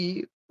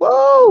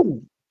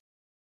Whoa!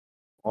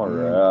 All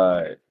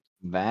right.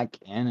 Back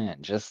in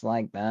it, just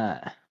like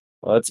that.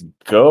 Let's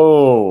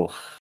go.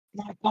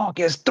 My cock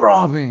is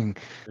throbbing.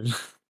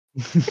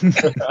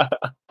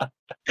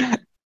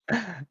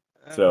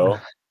 So,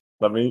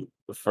 let me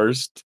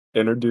first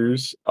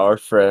introduce our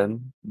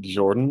friend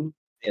Jordan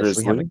yes,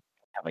 we have Grizzly.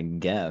 a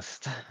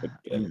guest.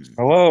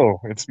 Hello,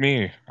 it's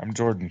me. I'm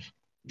Jordan.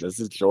 This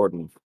is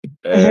Jordan.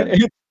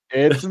 And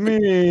It's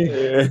me.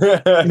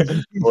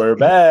 we're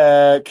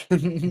back.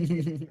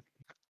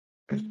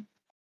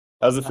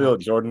 How's it feel,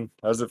 Jordan?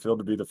 How's it feel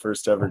to be the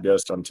first ever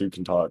guest on Two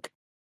Can Talk?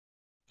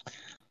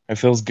 It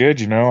feels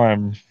good, you know.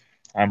 I'm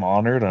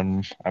honored. I'm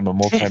a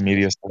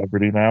multimedia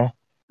celebrity now.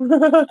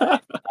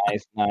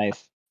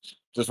 Nice.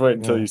 Just wait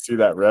until you see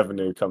that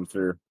revenue come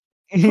through.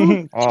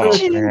 Oh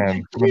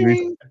man,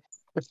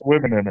 there's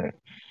women in it.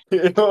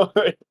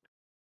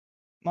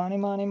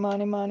 Money.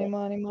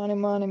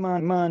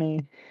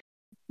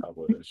 I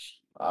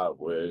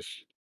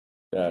wish.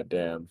 God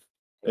damn.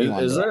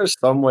 One Is day. there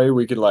some way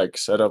we could like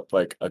set up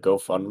like a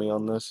GoFundMe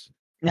on this?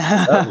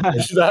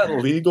 Is that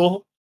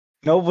legal?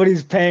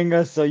 Nobody's paying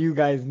us, so you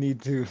guys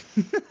need to.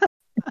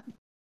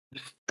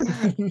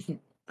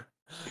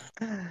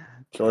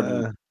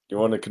 Jordan, you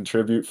want to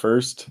contribute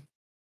first?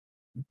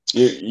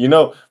 You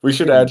know, we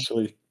should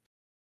actually.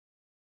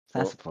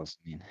 That's supposed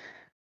to mean.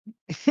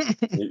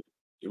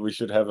 We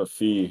should have a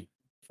fee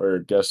for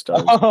guest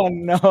stars. Oh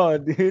no,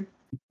 dude.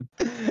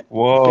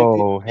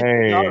 Whoa,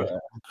 hey.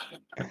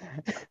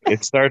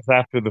 It starts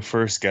after the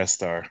first guest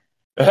star.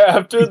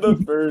 After the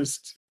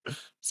first.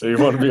 So you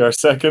want to be our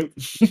second?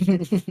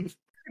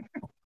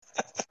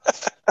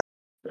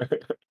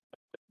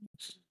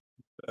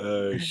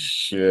 Oh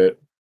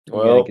shit.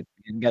 Well,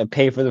 you gotta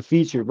pay for the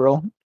feature,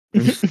 bro.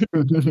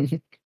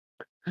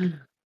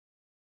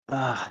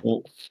 How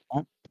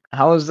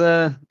was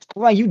what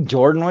about you,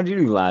 Jordan? What did you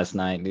do last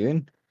night,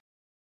 dude?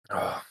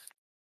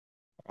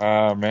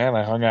 Man,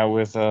 I hung out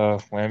with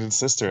Landon's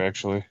sister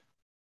actually.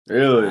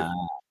 Really?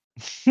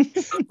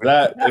 Is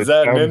that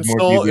an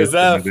insult? Is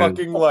that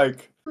fucking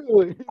like?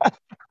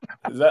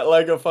 Is that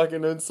like a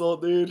fucking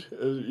insult, dude?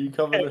 Are you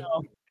coming?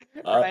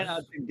 Right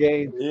out the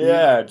gate.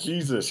 Yeah,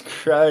 Jesus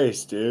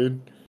Christ,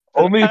 dude.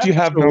 Only if you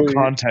have no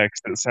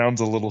context, it sounds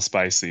a little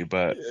spicy,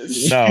 but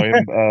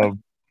no.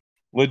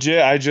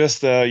 Legit, I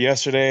just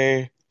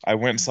yesterday I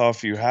went and saw a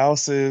few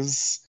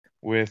houses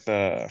with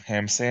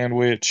ham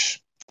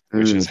sandwich,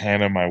 which is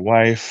Hannah, my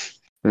wife,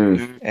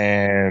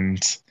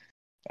 and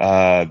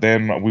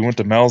then we went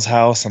to Mel's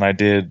house and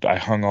I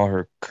hung all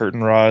her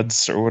curtain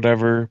rods or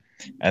whatever,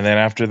 and then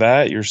after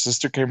that, your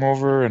sister came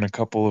over and a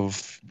couple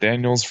of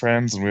Daniel's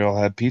friends, and we all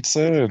had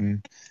pizza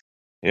and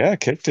yeah,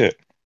 kicked it.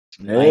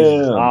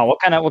 Nice.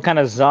 What kind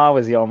of za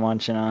was y'all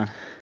munching on?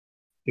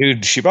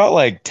 Dude, she bought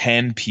like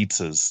 10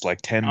 pizzas,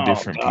 like 10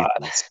 different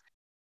pizzas.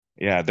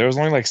 Yeah, there was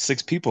only like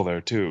 6 people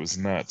there too. It was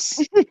nuts.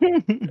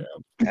 And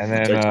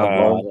then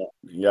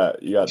you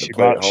got she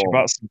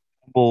bought some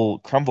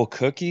crumble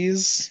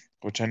cookies,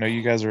 which I know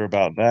you guys are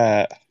about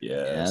that.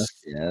 Yes.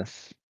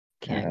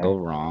 Can't go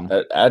wrong.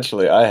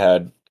 Actually, I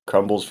had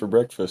crumbles for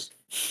breakfast.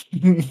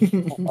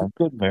 Oh my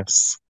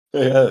goodness.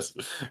 Yes.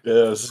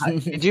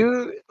 Did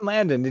you,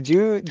 Landon?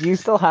 Do you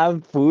still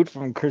have food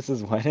from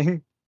Chris's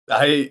wedding?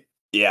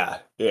 Yeah.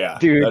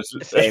 Dude,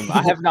 same.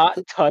 I have not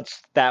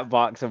touched that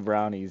box of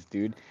brownies,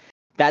 dude.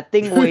 That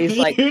thing weighs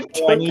like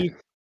 20.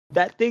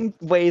 That thing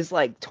weighs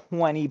like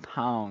 20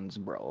 pounds,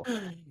 bro.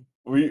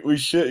 We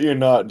shit you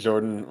not,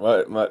 Jordan.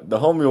 The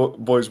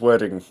homeboy's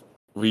wedding.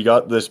 We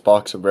got this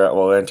box of brownie.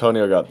 Well,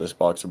 Antonio got this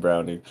box of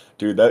brownie.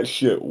 Dude, that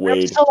shit weighed.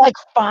 There was still like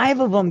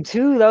 5 of them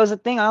too. That was the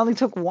thing. I only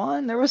took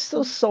 1. There was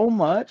still so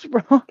much,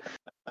 bro.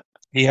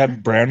 He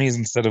had brownies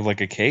instead of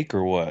like a cake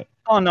or what?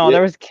 Oh no,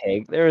 there was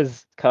cake. There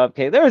was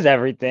cupcake. There was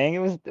everything. It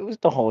was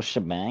the whole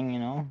shebang, you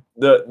know.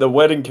 The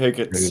wedding cake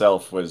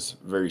itself was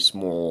very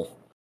small,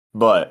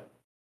 but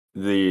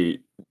there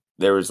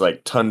was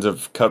like tons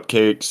of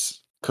cupcakes,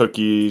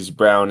 cookies,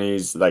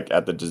 brownies, like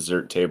at the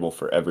dessert table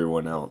for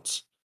everyone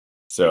else.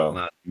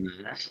 So,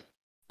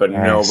 but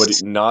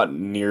not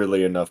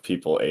nearly enough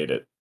people ate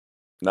it.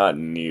 Not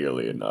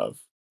nearly enough.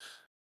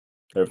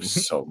 There was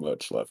so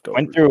much left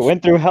over.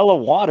 Went through hella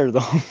water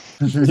though.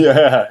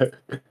 Yeah.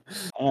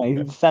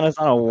 He sent us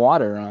on a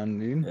water run,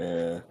 dude.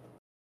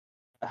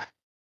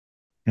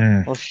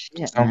 Yeah. Well,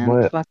 shit,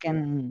 man.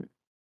 Fucking,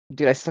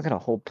 dude, I still got a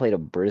whole plate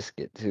of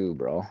brisket too,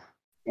 bro.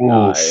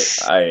 I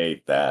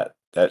ate that.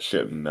 That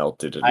shit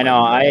melted in I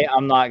know. my mouth.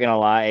 I'm not gonna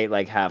lie. I ate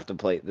like half the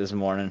plate this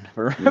morning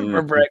for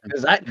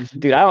breakfast. I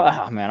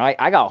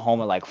got home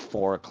at like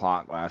 4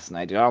 o'clock last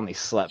night, dude. I only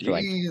slept for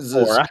like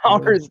 4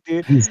 hours,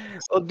 dude.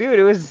 Well, dude,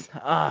 it was.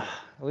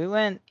 We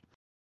went.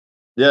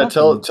 Yeah,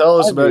 tell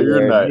us about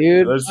your night,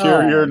 dude. Let's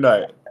hear your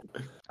night.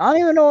 I don't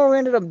even know where we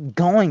ended up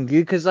going,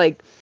 dude. Cause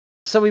like,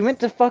 so we went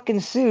to fucking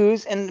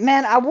Sue's, and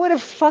man, I would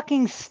have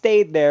fucking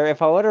stayed there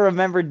if I would have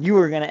remembered you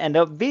were gonna end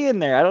up being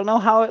there. I don't know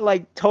how it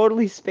like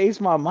totally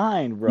spaced my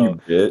mind, bro. You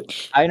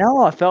bitch. I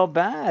know. I felt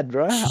bad,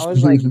 bro. I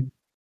was like,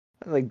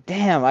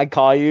 damn. I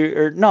call you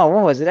or no?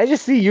 What was it? I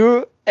just see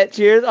you at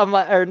Cheers, I'm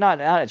like, or not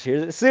at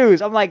Cheers, at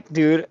Sue's. I'm like,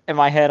 dude, in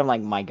my head, I'm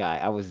like, my guy,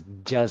 I was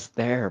just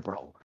there,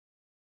 bro.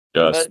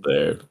 Just But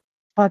there.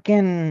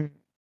 fucking,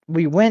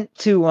 we went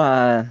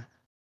to,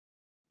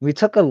 we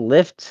took a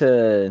lift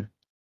to,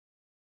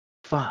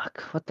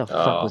 fuck, what the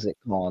fuck was it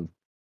called?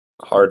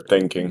 Hard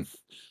thinking.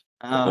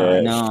 Oh,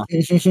 Yeah. no.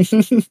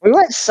 We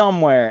went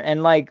somewhere,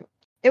 and like,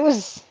 it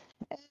was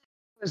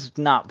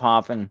not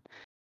popping.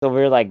 So we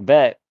were like,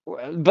 bet.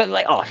 But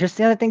like, oh, here's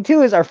the other thing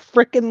too: is our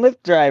freaking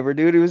Lyft driver,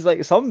 dude. He was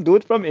like some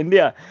dude from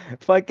India.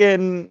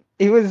 Fucking,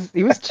 he was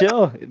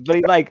chill, but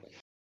he like,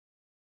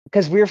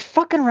 because we were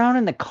fucking around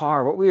in the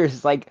car. What we were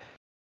just like,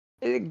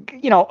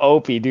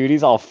 Opie, dude.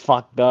 He's all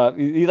fucked up.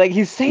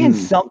 He's saying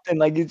something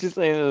like he's just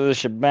saying the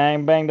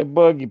shebang bang the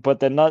boogie, put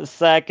the nut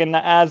sack in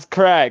the ass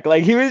crack.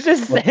 Like he was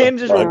just saying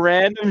just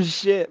random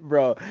shit,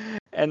 bro.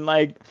 And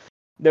like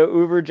the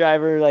Uber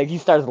driver, like he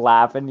starts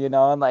laughing,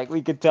 and like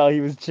we could tell he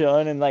was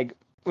chilling. And like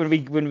when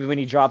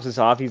he drops us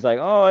off, he's like,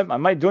 "Oh, I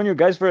might join you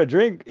guys for a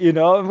drink,"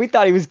 And we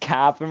thought he was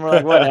capping. We're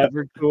like,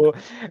 "Whatever, cool,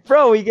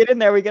 bro." We get in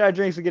there, we get our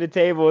drinks, we get a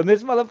table, and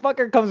this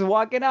motherfucker comes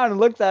walking out and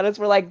looks at us.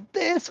 We're like,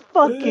 "This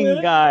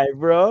fucking guy,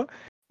 bro."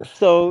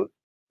 So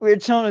we were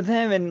chilling with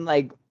him, and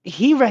like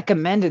he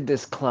recommended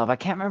this club. I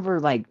can't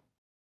remember like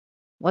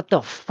what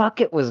the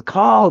fuck it was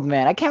called,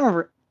 man. I can't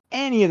remember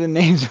any of the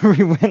names where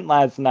we went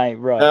last night,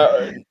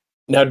 bro.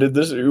 Now, did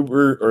this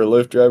Uber or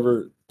Lyft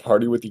driver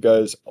party with you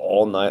guys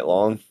all night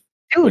long?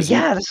 Dude,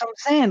 yeah, that's what I'm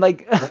saying.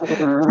 Like,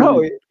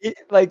 bro,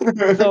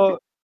 so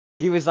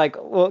he was like,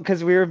 well,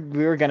 because we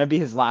were gonna be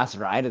his last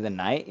ride of the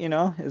night,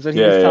 is what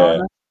he was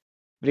telling us.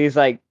 But he's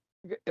like,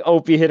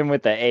 Opie hit him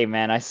with the, "Hey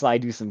man, I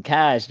slide you some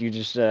cash. You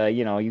just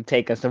you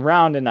take us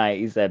around tonight."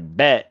 He said,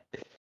 "Bet."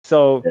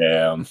 So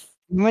Damn.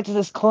 we went to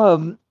this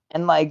club,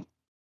 and like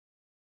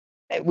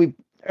we're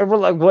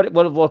like, what?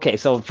 Okay,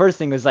 so first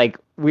thing was like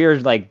we were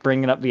like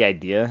bringing up the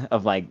idea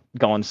of like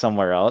going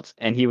somewhere else,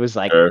 and he was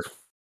like, Sure.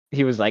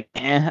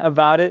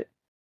 about it.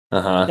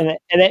 Uh-huh. And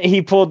then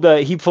he pulled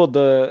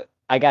the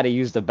I got to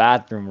use the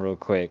bathroom real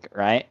quick,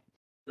 right?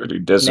 But he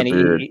And then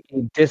disappeared.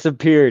 he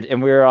disappeared,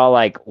 and we were all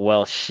like,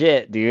 "Well,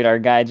 shit, dude, our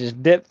guy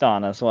just dipped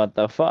on us. What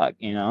the fuck,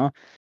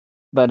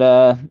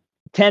 But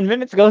 10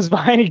 minutes goes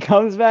by, and he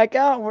comes back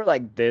out, and we're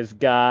like, "This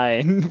guy,"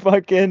 and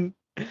fucking,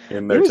 And he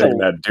they're was a taking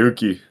that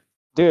dookie.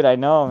 dude. I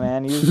know,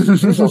 man. He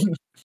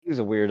was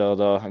a weirdo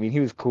though. I mean, he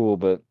was cool,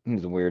 but he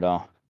was a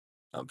weirdo.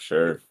 I'm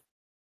sure.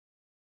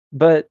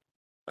 But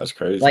That's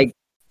crazy. like,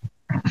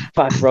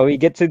 fuck, bro. We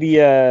get to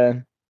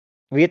the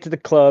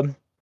club.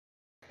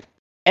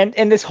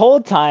 And this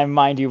whole time,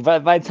 mind you, by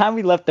the time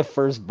we left the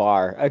first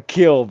bar, a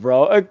kill,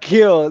 bro, a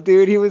kill,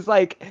 dude. He's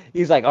like,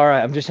 "All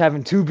right, I'm just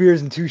having 2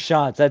 beers and 2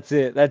 shots. That's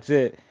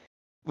it."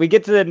 We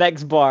get to the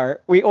next bar,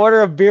 we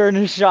order a beer and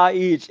a shot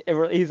each,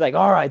 and he's like,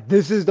 "All right,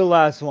 this is the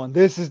last one.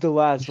 This is the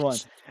last one."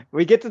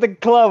 We get to the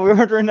club, we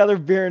order another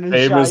beer and a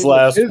shot. Famous He's like,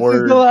 last "This is the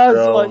words, last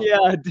bro. one."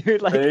 Yeah,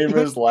 dude. Like,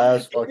 Famous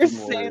last he was fucking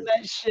saying word.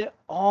 that shit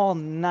all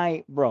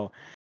night, bro.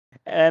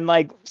 And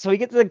like, so we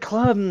get to the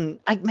club, and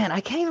like, man, I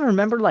can't even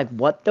remember like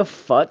what the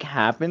fuck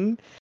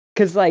happened,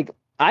 cause like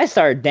I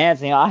started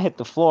dancing, I hit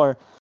the floor,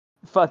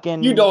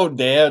 fucking. You don't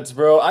dance,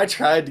 bro. I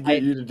tried to get I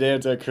you to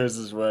dance at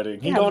Chris's wedding.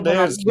 He yeah, don't when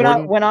I'm dance, when I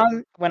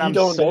Jordan. when He I'm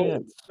don't so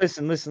dance.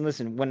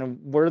 listen. When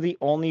we're the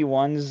only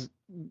ones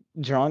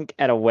drunk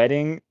at a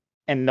wedding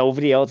and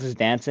nobody else is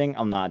dancing,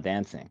 I'm not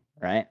dancing,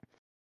 right?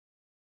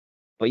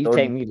 But you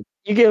take Jordan. me,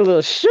 you get a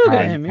little sugar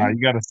in me.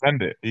 You gotta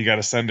send it. You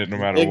gotta send it no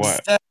matter what.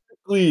 Exactly.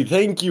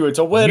 Thank you. It's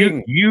a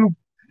wedding.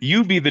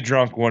 You be the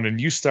drunk one and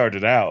you start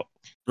it out.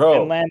 And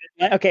Bro. Landon,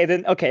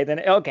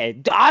 okay.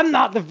 I'm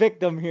not the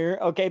victim here.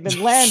 Okay, then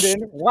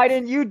Landon, why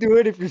didn't you do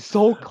it if you're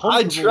so I comfortable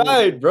with it?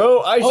 tried, bro.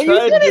 I Oh, you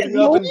tried didn't. getting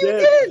up No, and you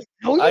dance. didn't.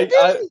 No, you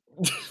didn't.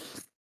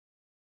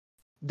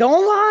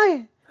 Don't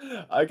lie.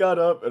 I got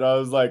up and I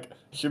was like,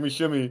 shimmy,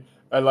 shimmy.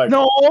 And like,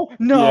 No.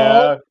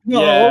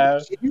 yeah.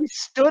 You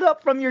stood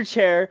up from your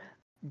chair,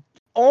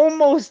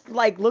 almost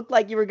like looked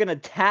like you were gonna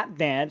tap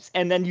dance,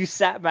 and then you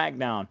sat back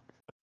down.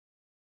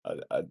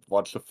 I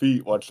watch the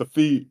feet. Watch the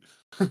feet.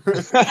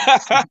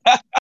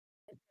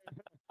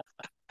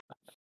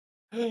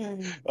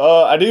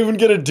 I didn't even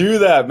get to do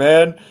that,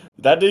 man.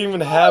 That didn't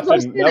even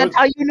happen. That's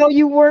how you know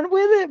you weren't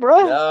with it,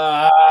 bro.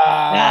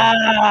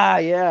 Ah.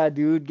 Yeah,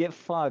 dude, get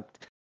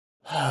fucked.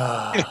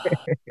 God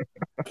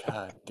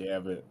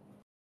damn it.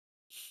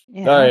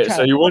 Yeah, All right,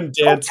 so you went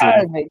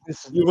dancing.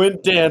 You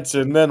went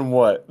dancing, then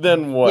what?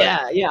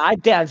 Yeah, I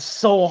danced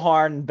so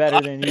hard and better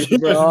than you,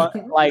 bro.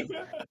 Like,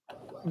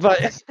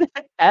 but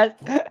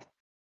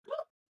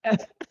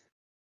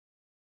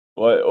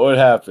What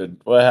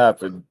happened? What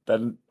happened?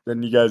 Then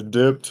you guys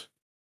dipped?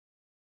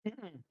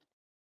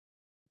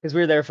 because we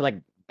were there for like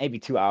maybe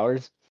 2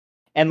 hours,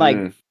 and like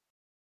Mm.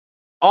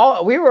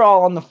 we were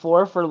all on the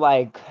floor for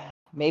like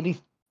maybe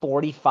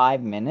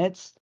 45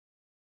 minutes.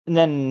 And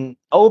then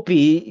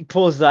Opie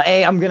pulls the,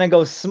 "Hey, I'm gonna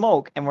go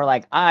smoke," and we're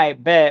like, "I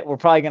bet we're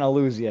probably gonna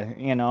lose you,"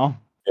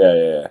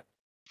 Yeah.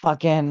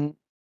 Fucking.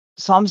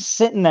 So I'm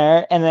sitting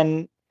there, and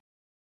then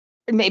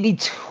maybe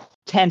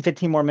 10,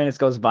 15 more minutes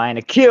goes by and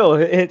a kill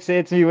hits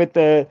me with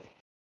the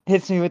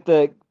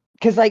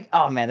because like,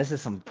 oh man, this is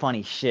some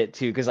funny shit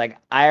too. Because like,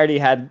 I already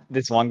had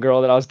this one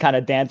girl that I was kind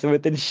of dancing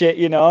with and shit,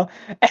 you know.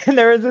 And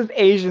there was this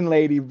Asian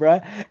lady,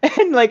 bruh,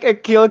 and like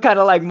Akil kind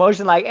of like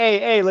motion, like,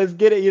 hey, let's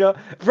get it, you know.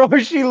 Bro,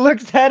 she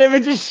looks at him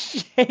and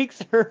just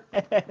shakes her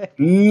head.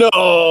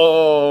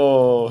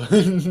 No,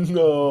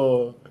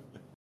 no.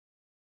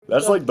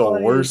 That's The like the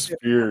funniest worst shit.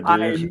 fear,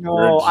 I dude.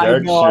 know. I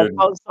Rejection.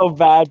 felt so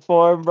bad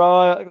for him,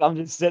 bro. I'm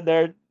just sitting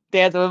there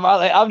dancing with my,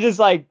 like, I'm just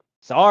like,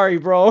 sorry,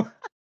 bro.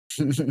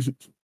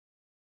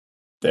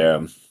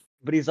 Damn.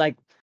 But he's like,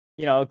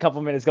 you know, a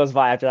couple minutes goes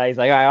by after that. He's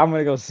like, all right, I'm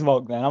gonna go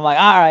smoke, man. I'm like,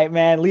 all right,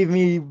 man, leave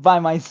me by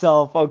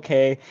myself.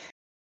 Okay.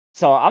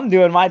 So I'm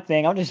doing my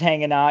thing. I'm just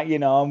hanging out, you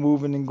know,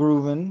 moving and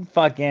grooving.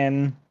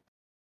 Fucking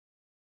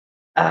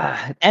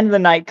end of the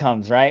night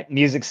comes, right?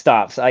 Music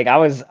stops. Like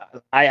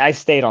I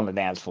stayed on the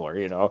dance floor,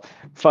 you know.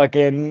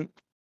 Fucking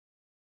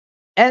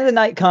end of the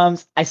night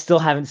comes. I still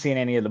haven't seen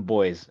any of the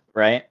boys,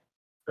 right?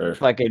 Sure.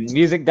 Fucking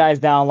music dies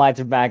down, lights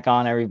are back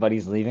on,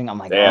 everybody's leaving. I'm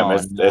like, Damn, oh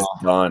it's no.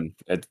 done.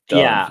 It's done.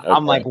 Yeah,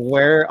 I'm like, Okay.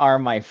 where are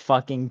my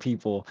fucking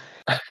people?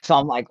 So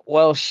I'm like,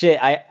 well, shit.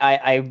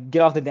 I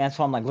get off the dance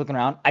floor. I'm like looking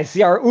around. I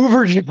see our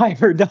Uber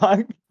driver,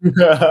 dog.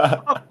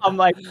 I'm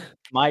like,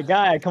 my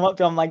guy. I come up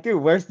to him. I'm like,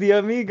 dude, where's the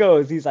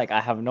amigos? He's like,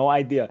 I have no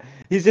idea.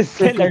 He's just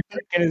sitting there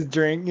drinking his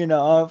drink, you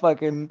know.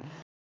 Fucking.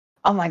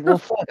 I'm like, well,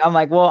 fuck. I'm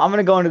like, well, I'm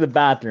gonna go into the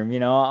bathroom, you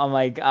know. I'm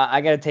like,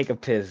 I gotta take a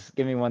piss.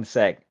 Give me 1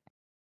 sec.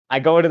 I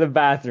go into the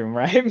bathroom,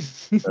 right?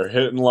 They're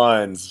hitting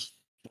lines.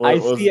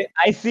 What was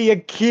I see a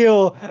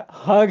kill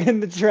hugging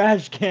the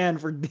trash can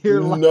for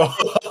dear life.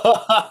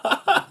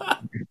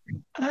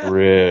 no?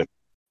 Rip.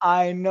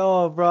 I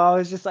know, bro. I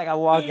was just like, I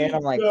walk in,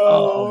 I'm like,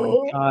 oh my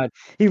No. god.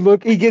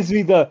 He gives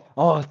me the,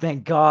 oh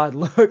thank God,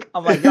 look.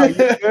 I'm like, yo, you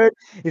good?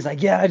 He's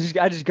like, yeah, I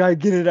just gotta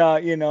get it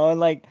out, you know. And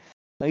like,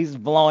 he's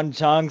blowing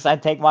chunks. I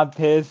take my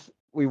piss.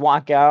 We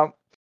walk out.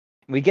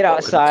 We get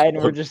outside,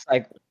 and we're just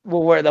like,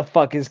 well, where the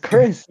fuck is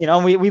Chris? You know,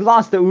 we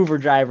lost the Uber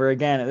driver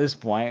again at this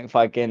point.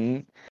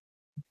 Fucking.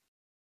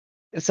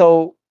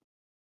 So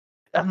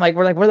I'm like,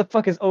 we're like, where the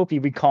fuck is Opie?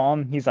 We call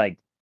him.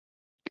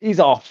 He's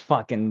all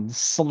fucking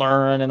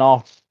slurring and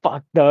all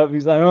fucked up.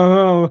 He's like,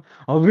 oh,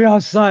 I'll be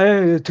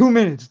outside 2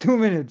 minutes, 2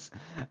 minutes.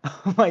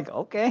 I'm like,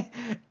 okay.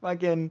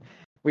 Fucking,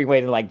 we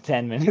waited like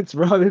 10 minutes,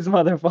 bro. This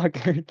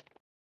motherfucker.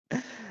 He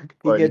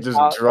What, you gets just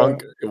out there.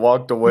 drunk,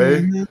 walked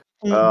away? Mhm,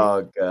 mhm.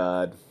 Oh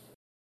God.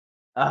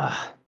 But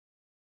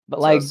So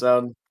like,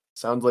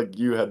 sounds like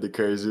you had the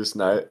craziest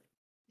night.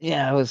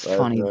 yeah, it was Last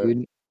funny, night.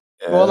 dude.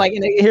 Well, Yeah. like,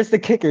 and here's the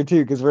kicker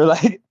too, because we're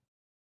like,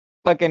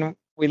 fucking,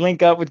 we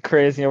link up with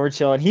Chris, you know, we're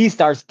chilling. He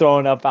starts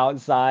throwing up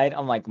outside.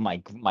 I'm like, my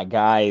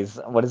guys,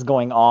 what is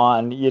going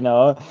on? You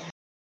know?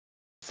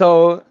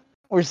 So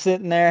we're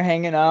sitting there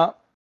hanging out.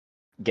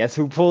 Guess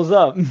who pulls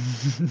up?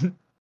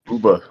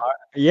 Uba.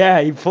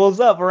 Yeah, he pulls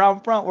up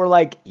around front. We're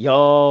like,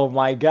 yo,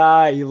 my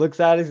guy. He looks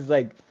at us. He's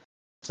like,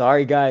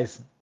 sorry,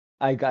 guys.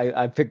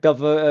 I picked up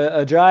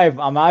a drive.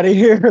 I'm out of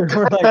here.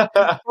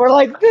 We're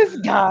like this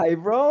guy,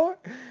 bro.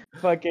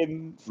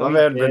 Fucking so My he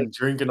man did. been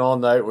drinking all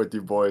night with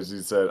you boys.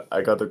 He said,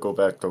 I got to go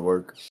back to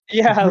work.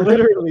 Yeah,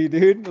 literally,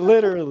 dude.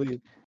 Literally.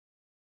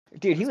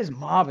 Dude, he was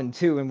mobbing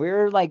too, and we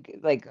were like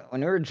when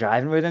we were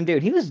driving with him,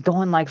 dude, he was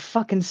going like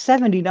fucking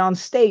 70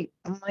 downstate.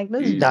 I'm like,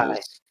 this guy.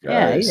 Jesus,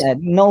 Yeah, he guys.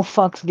 had no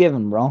fucks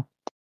given, bro.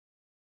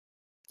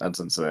 That's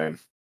insane.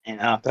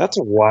 Yeah. That's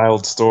a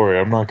wild story.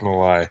 I'm not gonna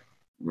lie.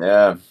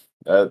 Yeah,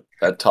 that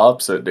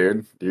tops it,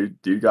 dude.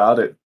 You got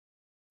it.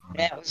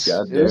 Yeah,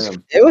 God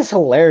damn. it was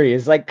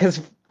hilarious. Like,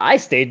 cause I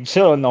stayed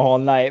chilling the whole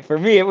night. For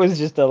me, it was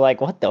just a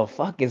like, what the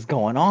fuck is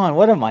going on?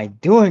 What am I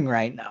doing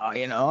right now?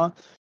 You know?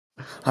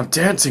 I'm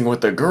dancing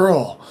with a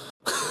girl.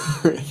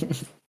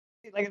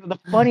 Like the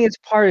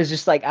funniest part is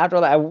just like after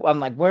that, I'm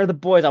like, where are the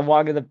boys? I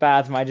walk in the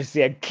bathroom, I just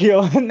see a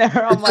kill in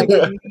there. I'm like,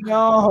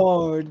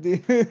 no,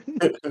 dude.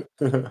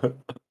 That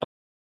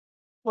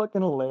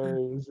Fucking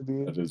hilarious,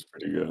 dude. is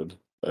pretty good.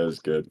 That is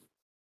good.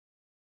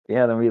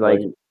 Yeah, then we like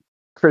Like,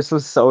 Chris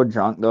was so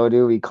drunk though,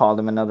 dude. We called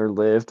him another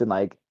lift and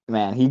like,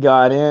 man, he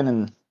got in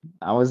and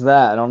that was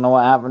that. I don't know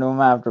what happened to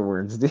him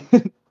afterwards,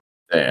 dude.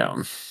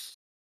 damn.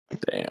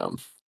 Damn.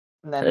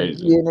 And then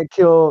Crazy. me and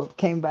Akil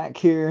came back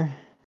here,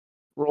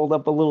 rolled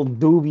up a little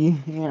doobie,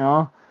 you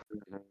know,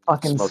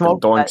 fucking Smoking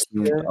smoked that doinks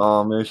and shit.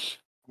 Amish.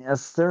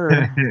 Yes,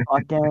 sir.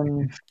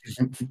 Fucking,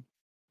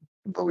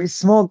 but we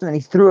smoked and then he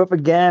threw up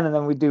again, and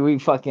then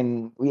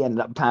we ended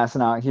up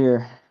passing out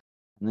here.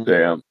 And then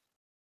Damn.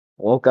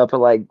 woke up at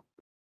like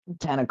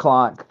 10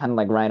 o'clock, kind of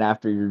like right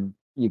after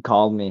you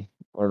called me,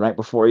 or right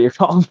before you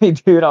called me,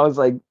 dude. I was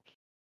like,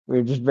 we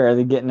were just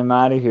barely getting him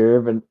out of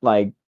here, but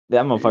like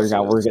that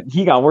motherfucker Jesus.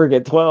 he got work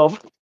at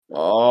 12.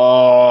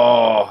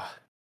 Oh,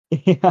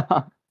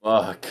 Yeah.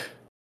 fuck.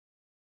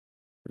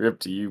 Rip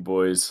to you,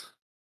 boys.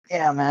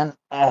 Yeah, man.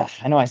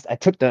 I know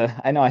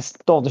I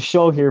stole the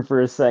show here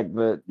for a sec,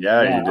 but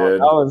Yeah, man, you did.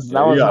 that Yeah, you was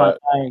my got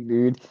it. night,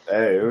 dude.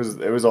 Hey,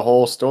 it was a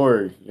whole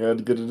story. You had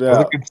to get it That's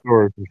a out. good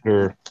story for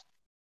sure.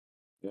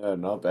 Yeah,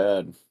 not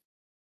bad.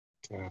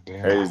 God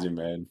damn. Crazy,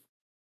 man.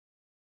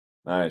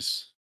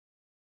 Nice.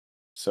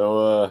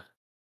 So,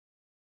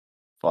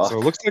 fuck. So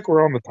it looks like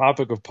we're on the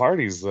topic of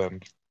parties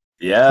then.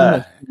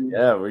 Yeah,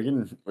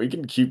 we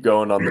can keep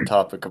going on the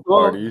topic of Well,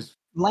 parties.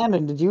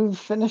 Landon, did you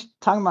finish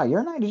talking about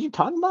your night? Did you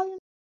talk about your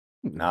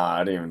Nah,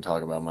 I didn't even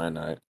talk about my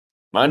night.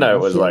 My night? night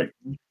Let's was hear like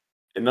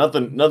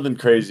it. nothing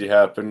crazy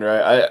happened,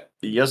 right?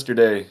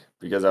 Yesterday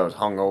because I was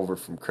hungover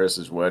from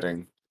Chris's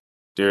wedding.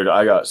 Dude,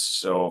 I got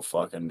so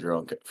fucking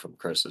drunk from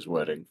Chris's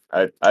wedding.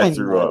 I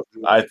threw know. up.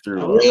 I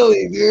threw up.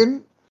 Really,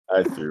 dude?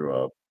 I threw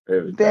up.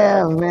 It was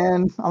bad. Damn,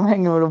 man. I'm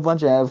hanging with a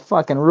bunch of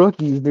fucking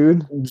rookies,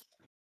 dude.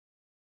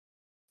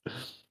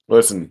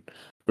 Listen,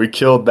 we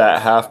killed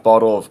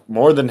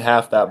more than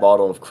half that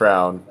bottle of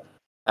Crown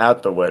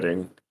at the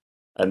wedding,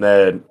 and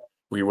then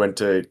we went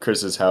to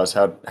Chris's house.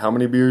 How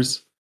many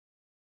beers?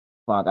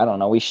 Fuck, I don't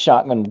know. We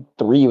shotgun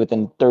 3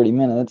 within 30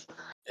 minutes.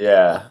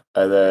 Yeah,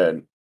 and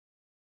then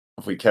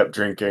we kept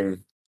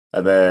drinking,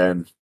 and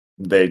then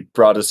they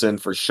brought us in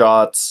for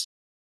shots,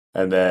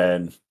 and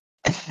then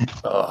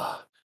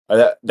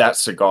that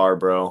cigar,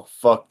 bro.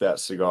 Fuck that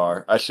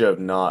cigar. I should have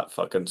not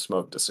fucking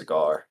smoked a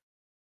cigar.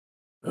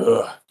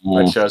 Ugh,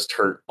 my chest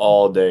hurt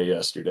all day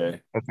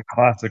yesterday. That's a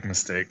classic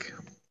mistake.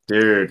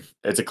 Dude,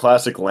 it's a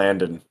classic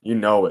Landon. You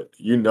know it.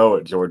 You know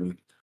it, Jordan.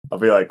 I'll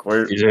be like,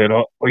 He said,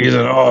 "Oh,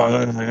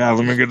 yeah,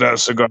 let me get that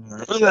cigar."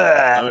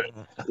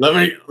 let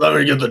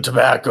me get the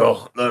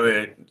tobacco. Let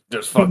me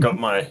just fuck up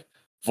my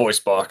voice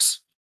box.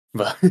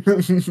 But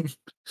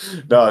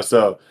no,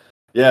 so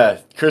yeah,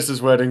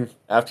 Chris's wedding.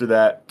 After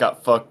that,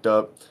 got fucked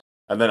up,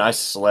 and then I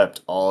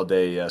slept all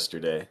day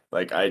yesterday.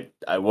 Like I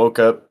woke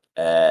up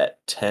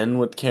at 10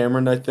 with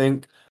Cameron, I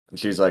think, and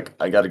she's like,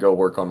 I got to go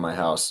work on my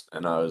house,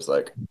 and I was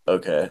like,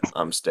 okay,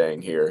 I'm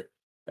staying here,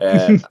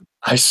 and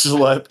I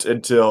slept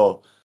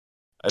until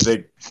I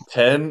think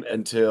 10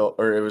 until,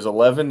 or it was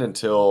 11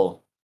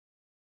 until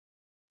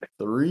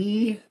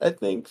 3, I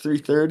think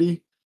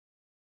 3:30,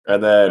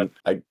 and then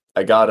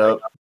I got up,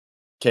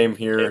 came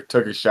here,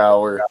 took a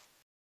shower,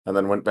 and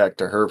then went back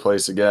to her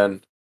place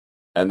again,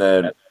 and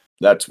then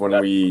that's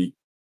when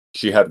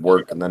she had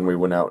work, and then we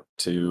went out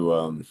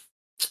to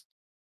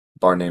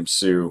bar named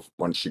Sue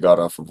when she got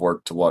off of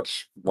work to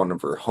watch one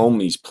of her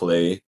homies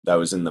play that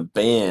was in the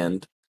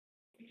band.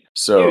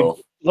 So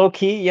Dude, low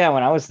key, yeah,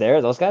 when I was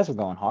there, those guys were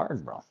going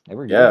hard, bro. They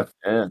were yeah,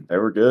 good. man, they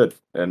were good,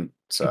 and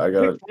so I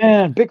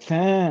got Big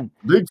fan.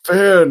 big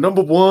fan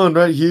number one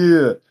right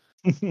here.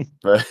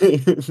 But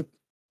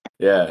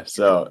yeah,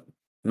 so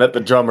met the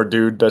drummer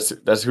dude.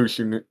 That's who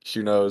she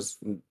knows,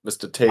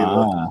 Mr.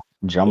 Taylor.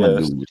 Drummer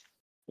Yes, dude.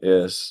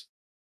 yes.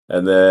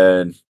 And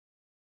then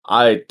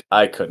I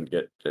couldn't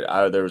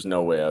there was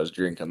no way I was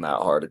drinking that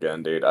hard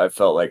again, dude. I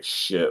felt like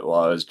shit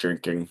while I was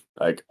drinking.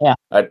 Like Yeah.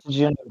 I Did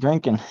you end up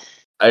drinking?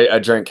 I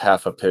drank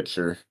half a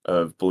pitcher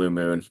of Blue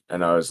Moon,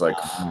 and I was like,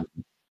 Uh,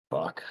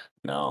 fuck,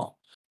 no.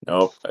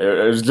 Nope.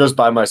 It was just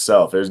by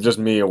myself. It was just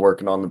me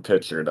working on the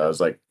pitcher, and I was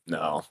like,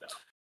 no,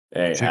 it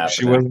ain't She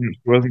happening.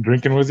 wasn't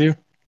drinking with you.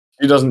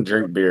 She doesn't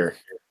drink beer.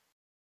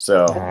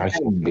 So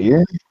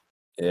beer?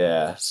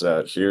 yeah,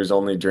 so she was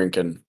only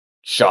drinking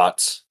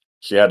shots.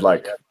 She had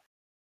like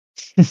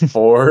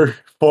four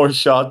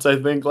shots,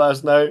 I think,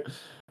 last night,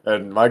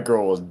 and my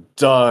girl was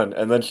done.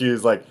 And then she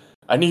was like,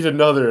 "I need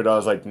another," and I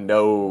was like,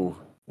 "No,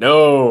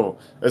 no,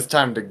 it's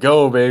time to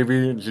go,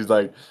 baby." And she's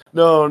like,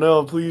 "No,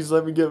 no, please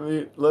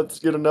let's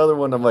get another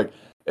one." I'm like,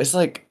 "It's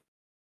like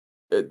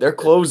they're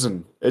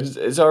closing.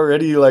 It's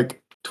already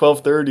like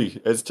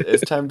 12:30.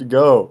 It's time to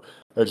go."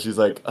 And she's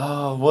like,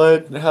 "Oh,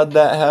 what? How'd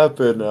that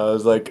happen?" And I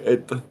was like,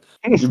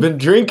 "You've been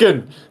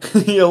drinking.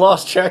 You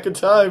lost track of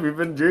time. You've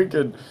been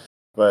drinking."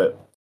 But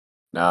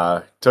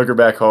nah, took her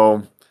back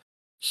home.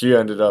 She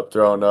ended up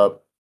throwing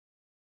up,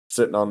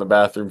 sitting on the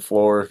bathroom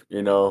floor,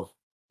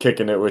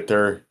 kicking it with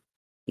her.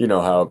 You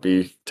know how it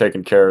be,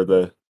 taking care of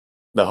the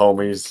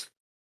homies.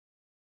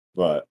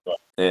 But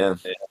yeah.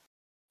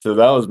 So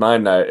that was my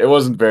night. It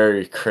wasn't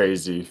very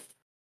crazy.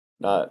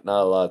 Not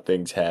a lot of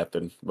things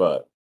happened,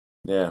 but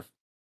yeah.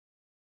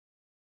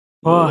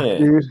 Fuck, Yeah.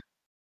 dude.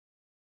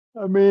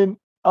 I mean,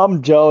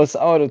 I'm jealous.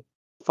 I would have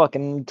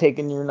fucking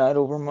taken your night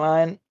over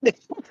mine.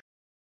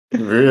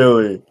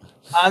 Really.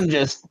 I'm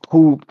just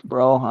pooped,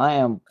 bro. I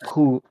am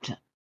pooped.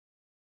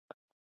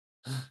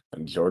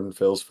 And Jordan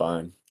feels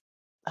fine.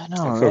 I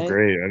know, I feel right?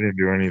 great. I didn't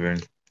do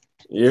anything.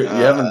 You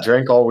haven't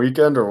drank all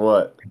weekend or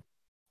what?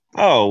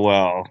 Oh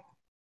well,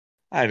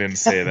 I didn't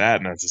say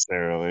that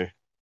necessarily.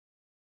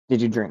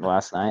 Did you drink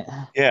last night?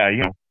 Yeah,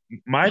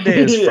 my day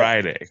is Yeah.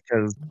 Friday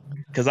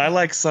because I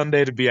like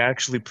Sunday to be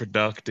actually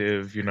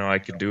productive. I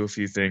could do a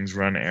few things,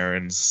 run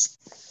errands.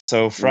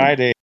 So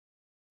Friday,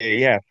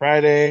 yeah,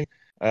 Friday.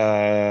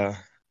 Uh,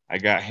 I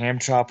got ham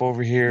chop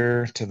over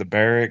here to the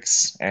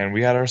barracks, and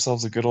we had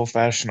ourselves a good old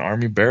fashioned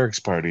army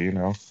barracks party.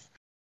 Mm,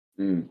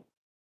 And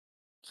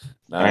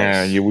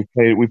nice.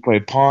 we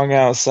played Pong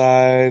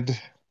outside,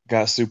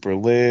 got super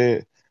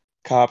lit.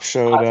 Cops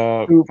showed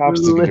up. Super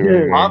Cops didn't do lit.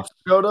 anything. Pops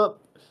showed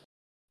up?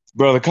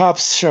 Bro, the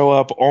cops show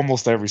up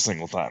almost every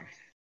single time.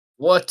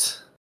 What?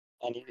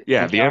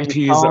 Yeah, And the you don't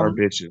use MPs are Pong?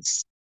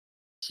 bitches.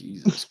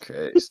 Jesus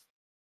Christ.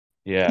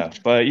 Yeah,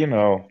 but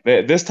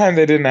this time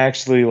they didn't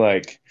actually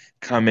like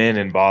come in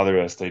and bother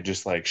us. They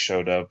just like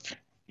showed up,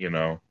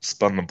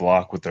 spun the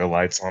block with their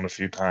lights on a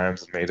few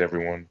times and made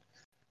everyone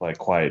like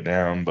quiet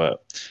down.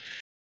 But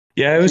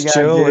yeah, it What you was gotta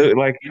chill.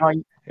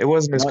 do? It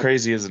wasn't as No,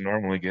 crazy as it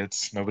normally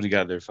gets. Nobody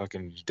got their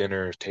fucking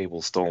dinner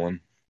table stolen.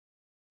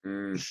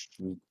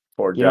 Mm,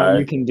 poor you know what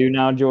you guy. can do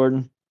now,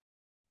 Jordan?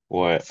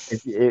 What?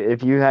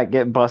 If you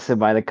get busted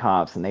by the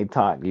cops and they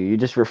talk to you, you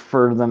just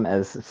refer to them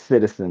as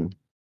citizen.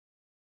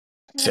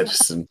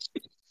 Citizen.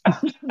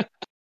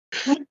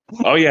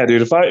 Oh yeah,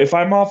 dude. If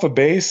I'm off a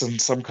base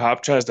and some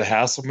cop tries to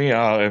hassle me,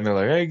 and they're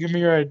like, "Hey, give me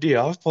your ID,"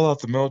 I'll pull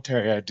out the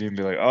military ID and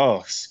be like,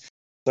 "Oh,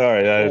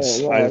 sorry, I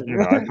Yeah,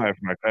 fight for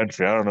my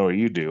country. I don't know what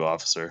you do,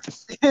 officer."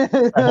 yeah.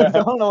 I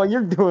don't know what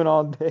you're doing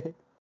all day.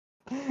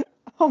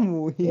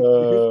 I'm weak, dude.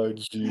 Oh,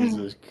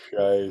 Jesus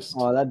Christ.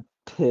 Oh, that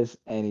piss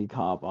any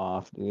cop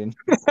off, dude.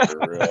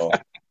 For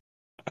real.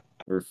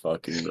 We're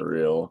fucking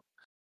real.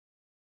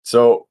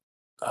 So,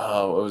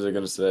 what was I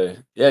gonna say?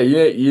 Yeah,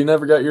 you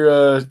never got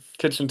your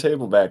kitchen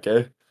table back,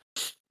 eh?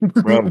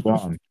 Bro,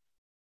 gone.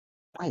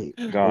 Wait,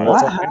 Gone.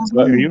 what What? So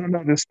What? you happened? don't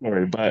know this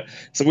story, but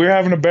so we were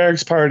having a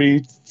barracks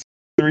party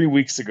 3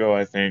 weeks ago,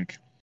 I think,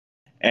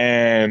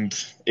 and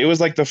it was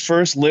like the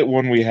first lit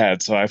one we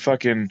had. So I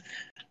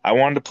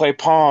wanted to play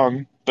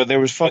Pong, but there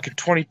was fucking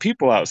 20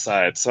 people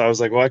outside. So I was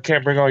like, well, I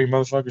can't bring all you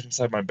motherfuckers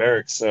inside my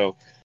barracks. So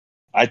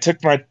I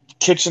took my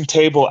kitchen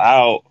table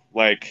out,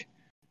 like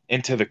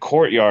into the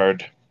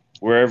courtyard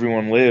where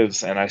everyone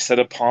lives, and I set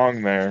a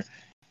Pong there.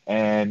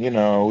 And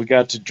we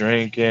got to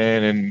drinking,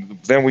 and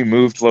then we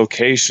moved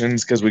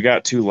locations because we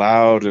got too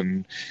loud,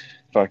 and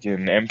fucking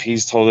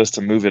MPs told us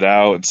to move it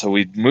out, and so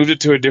we moved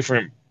it to a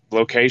different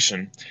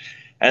location.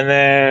 And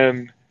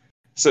then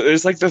so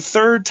it's like the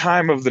third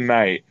time of the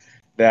night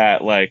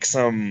that like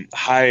some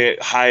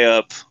high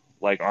up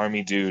like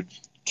army dude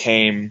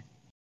came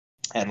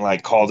and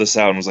like called us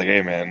out and was like,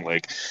 "Hey man,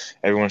 like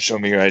everyone show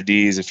me your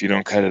IDs. If you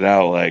don't cut it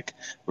out, like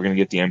we're gonna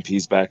get the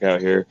MPs back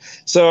out here."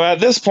 So at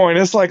this point,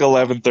 it's like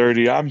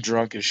 11:30. I'm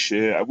drunk as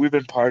shit. We've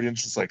been partying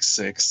since like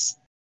 6,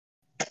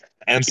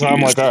 and so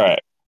I'm like, "All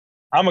right,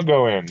 I'm gonna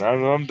go in.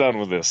 I'm done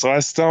with this." So I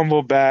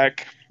stumble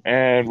back,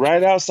 and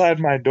right outside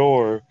my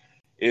door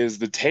is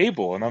the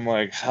table, and I'm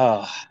like,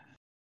 "Ah,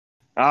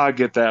 I'll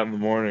get that in the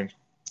morning."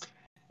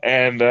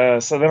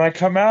 And so then I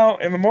come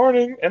out in the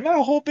morning, and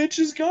that whole bitch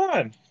is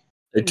gone.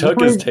 They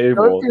took his Somebody took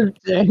table. your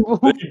They table?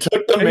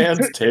 took the They man's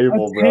took a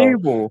table, bro.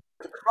 table.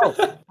 Bro,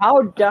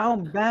 how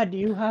down bad do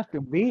you have to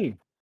be?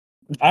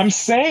 I'm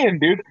saying,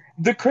 dude,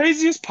 the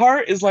craziest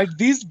part is like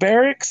these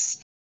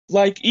barracks,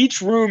 like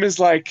each room is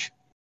like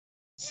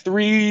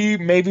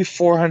maybe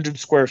 400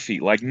 square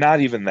feet, like not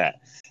even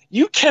that.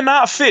 You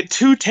cannot fit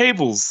 2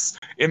 tables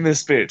in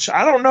this bitch.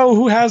 I don't know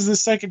who has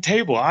this second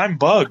table. I'm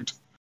bugged.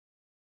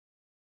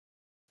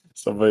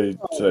 Somebody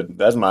said,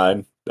 "That's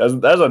mine. That's a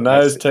That's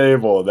nice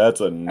table.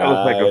 That's a that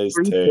looks like a nice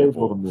free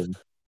table to table." me.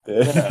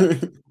 Yeah.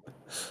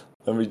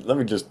 Let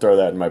me just throw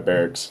that in my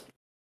barracks.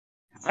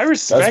 I That's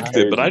respect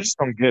it, but I crazy. just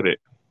don't get it.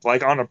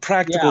 Like on a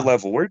practical Yeah,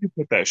 level, where do you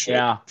put that shit?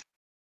 yeah.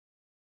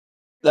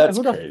 Yeah, That's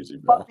who the crazy,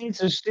 fuck bro. needs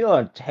to steal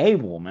a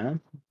table, man?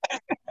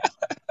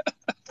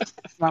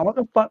 Now, what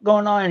the fuck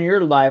going on in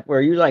your life where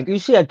you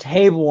see a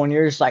table and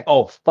you're just like,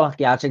 oh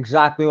fuck yeah, that's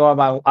exactly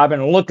what I've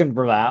been looking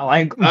for that.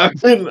 Like,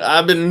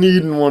 I've been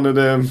needing one of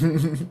them. I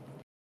don't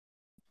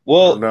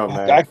Well, know,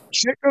 man.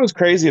 shit goes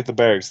crazy at the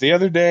barracks. The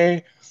other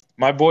day,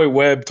 my boy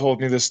Webb told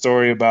me this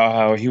story about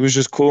how he was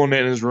just cooling it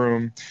in his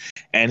room,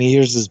 and he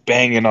hears this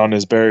banging on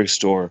his barracks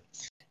door,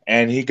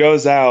 and he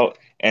goes out,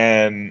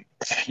 and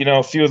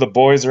a few of the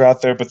boys are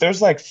out there, but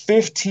there's like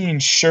 15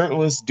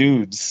 shirtless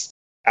dudes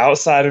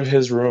outside of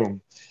his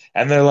room,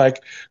 and they're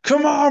like,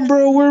 "Come on,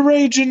 bro, we're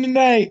raging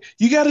tonight.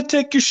 You got to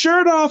take your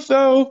shirt off,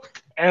 though."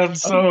 And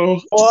so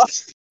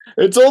what?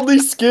 It's only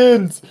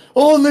skins.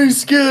 Only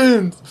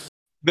skins.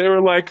 they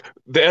were like,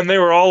 and they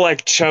were all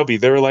like chubby.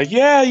 They were like,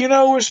 yeah,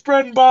 we're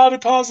spreading body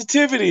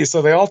positivity.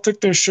 So they all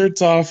took their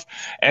shirts off.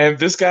 And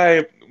this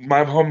guy,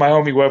 my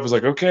homie Webb was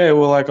like, okay,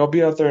 well, like I'll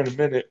be out there in a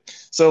minute.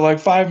 So like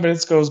 5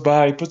 minutes goes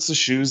by. He puts the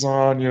shoes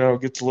on,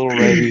 gets a little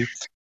ready,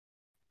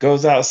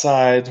 goes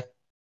outside,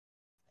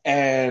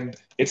 and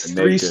it's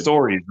three Naked.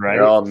 stories,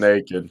 They're right? all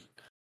naked.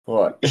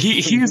 What?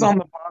 He's on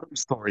the bottom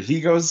story. He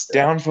goes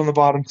down from the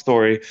bottom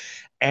story,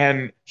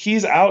 and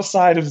he's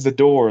outside of the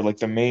door, like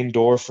the main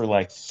door, for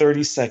like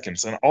 30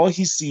 seconds, and all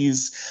he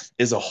sees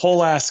is a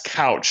whole ass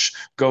couch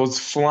goes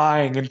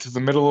flying into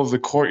the middle of the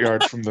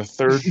courtyard from the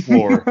third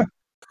floor.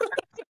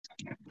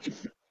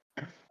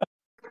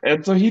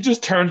 And so he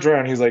just turns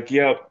around, he's like,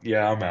 "Yep,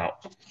 yeah, I'm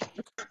out."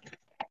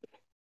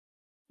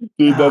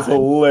 Dude, that's God, dude.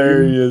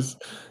 hilarious.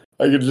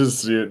 I can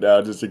just see it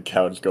now. Just a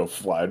couch go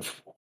flying.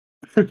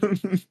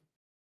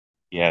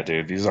 Yeah,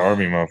 dude, these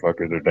army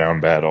motherfuckers are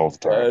down bad all the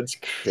time. That's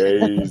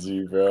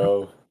crazy,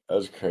 bro.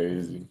 That's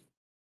crazy.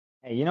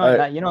 Hey,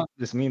 I you know what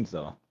this means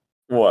though?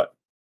 what?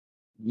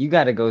 You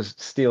got to go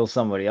steal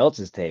somebody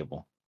else's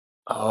table.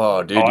 Oh,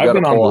 Oh, dude, you I've got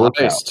to been on the pull a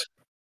lookout. heist.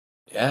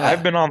 I've Yeah.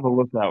 been on the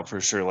lookout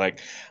for sure. Like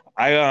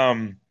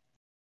I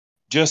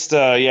just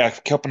a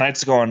couple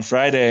nights ago on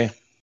Friday,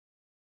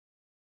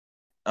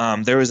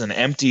 there was an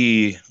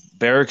empty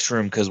barracks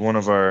room because one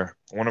of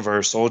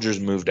our soldiers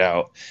moved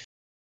out,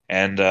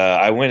 and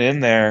I went in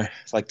there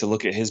like to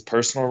look at his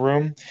personal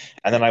room,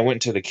 and then I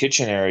went to the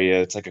kitchen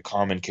area. It's like a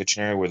common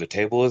kitchen area where the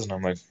table is, and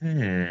I'm like,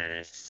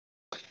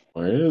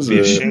 Where is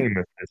it'd be a it? shame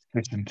if this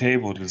kitchen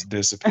table just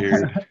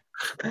disappeared.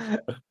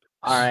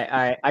 All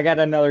right. I got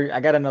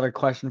another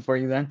question for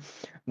you then.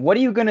 What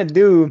are you gonna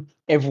do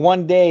if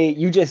one day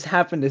you just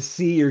happen to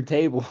see your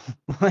table?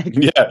 Like,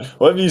 Yeah.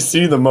 What if you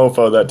see the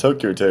mofo that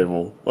took your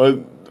table?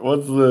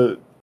 What's the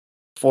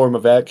form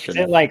of action?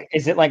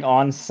 is it like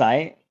on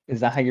site?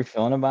 Is that how you're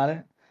feeling about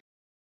it?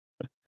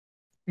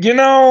 You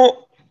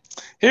know,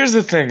 here's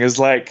the thing: is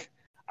like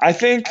I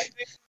think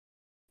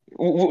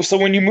so.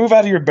 When you move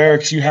out of your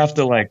barracks, you have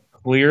to like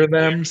clear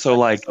them. So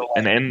like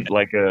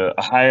like a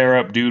higher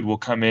up dude will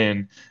come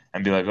in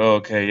and be like, "Oh,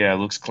 okay, yeah, it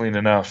looks clean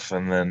enough,"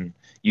 and then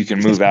you can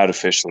move out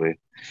officially.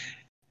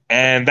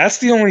 And that's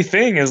the only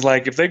thing is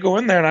like if they go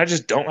in there and I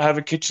just don't have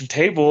a kitchen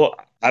table,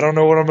 I don't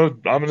know what I'm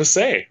gonna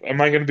say.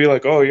 Am I gonna be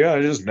like, "Oh yeah,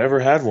 I just never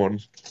had one,"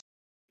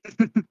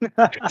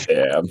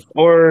 Damn.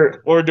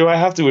 or do I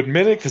have to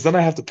admit it because then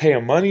I have to pay a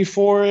money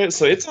for it?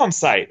 So it's on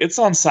site. It's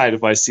on site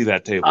if I see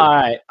that table. All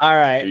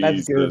right.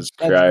 That's good. Jesus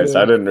That's Christ.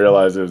 I good. didn't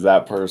realize it was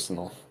that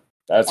personal.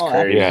 That's Oh,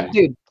 crazy. Yeah.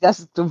 dude,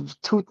 that's the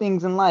two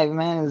things in life,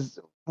 man. Is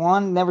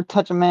one, never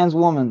touch a man's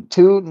woman.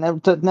 Two, never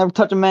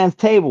touch a man's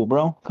table,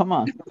 bro. Come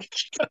on.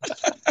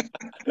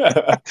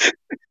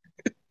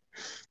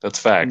 That's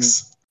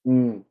facts.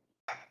 Mm.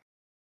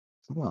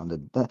 I'm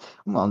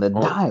on to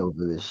Oh, die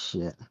over this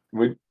shit.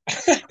 we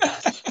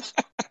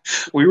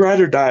We ride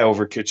or die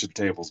over kitchen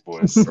tables,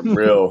 boys. for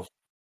real.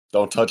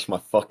 Don't touch my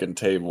fucking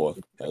table.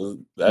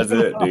 That's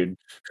it, dude.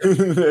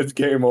 It's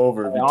game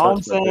over if you All I'm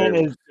touch my saying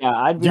table. is, yeah,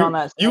 I'd be on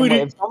that You same eat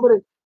way. it. If somebody,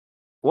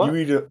 what?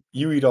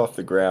 You eat off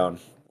the ground.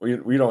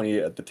 We don't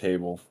eat at the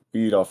table.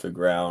 We eat off the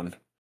ground.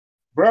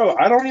 Bro,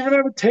 I don't even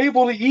have a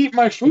table to eat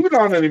my food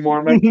on anymore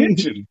in my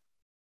kitchen.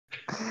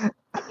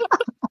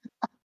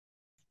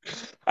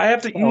 I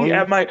have to eat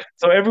at my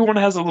so everyone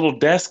has a little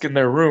desk in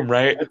their room,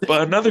 right?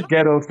 But another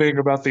ghetto thing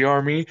about the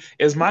army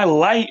is my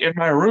light in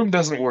my room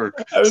doesn't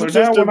work. I was So now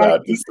just when I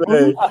about to eat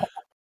say, food,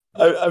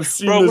 I've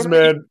seen bro, this when I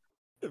eat, man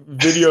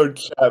video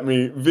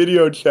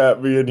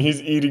chat me, and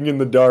he's eating in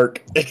the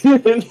dark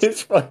in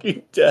his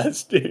fucking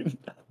desk, dude.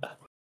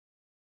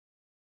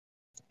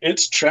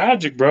 it's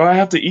tragic, bro. I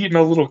have to eat in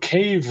a little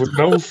cave with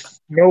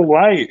no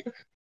light.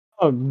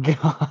 Oh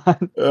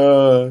god,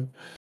 Uh,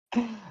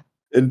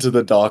 into the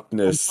some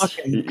darkness.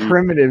 fucking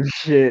primitive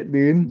shit,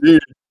 dude.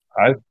 Dude,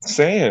 I'm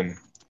saying.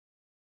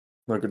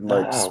 looking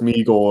like Ah.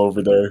 Smeagol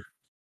over there.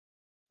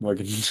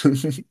 Looking.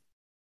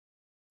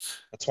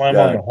 That's why I'm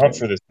on the God hunt damn.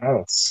 for this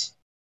house.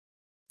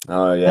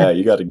 Oh yeah,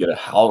 you got to get a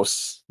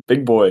house.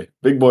 Big boy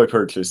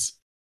purchase.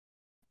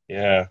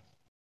 Yeah,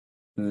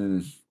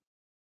 Hmm.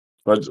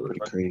 But it's pretty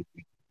crazy.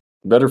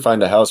 better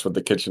find a house with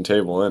the kitchen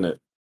table in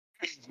it.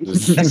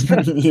 Just,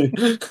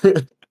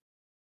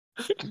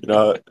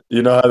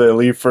 you know how they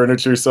leave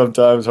furniture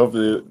sometimes.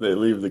 Hopefully they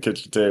leave the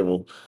kitchen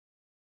table.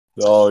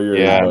 It's all yours,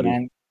 Yeah. buddy.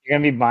 Man, you're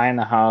gonna be buying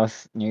the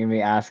house, and you're gonna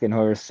be asking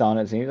whoever's selling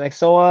it. So you're like,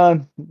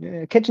 so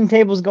kitchen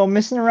tables go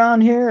missing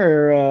around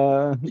here,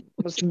 or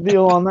what's the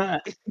deal on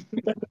that?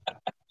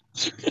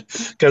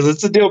 Because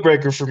it's a deal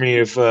breaker for me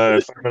if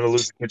I'm gonna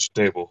lose the kitchen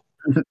table.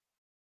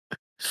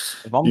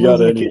 If I'm You got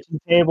losing the any?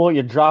 kitchen table,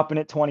 you're dropping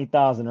it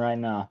 20,000 right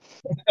now.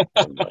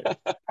 Oh my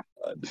God.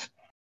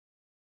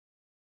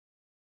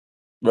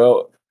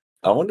 Bro,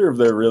 I wonder if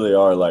there really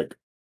are like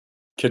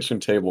kitchen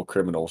table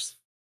criminals.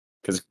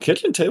 Because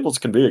kitchen tables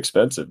can be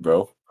expensive,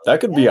 bro. That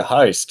could be a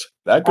heist.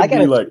 That I could got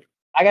be a like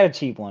I got a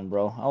cheap one,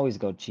 bro. I always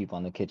go cheap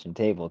on the kitchen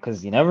table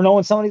because you never know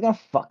when somebody's gonna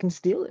fucking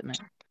steal it, man.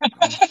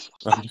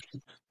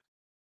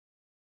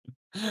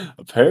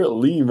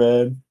 apparently,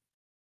 man.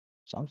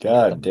 So I'm saying,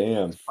 you got God the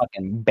damn.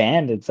 fucking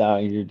bandits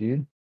out here,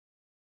 dude.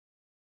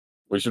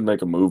 We should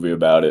make a movie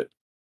about it.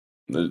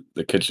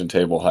 The kitchen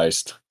table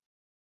heist.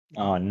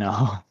 Oh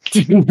no.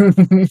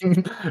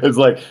 It's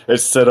like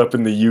it's set up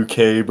in the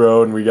UK,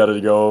 bro, and we got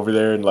to go over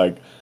there and like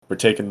we're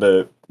taking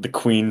the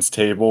queen's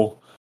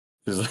table.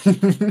 It's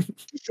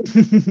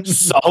like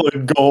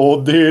solid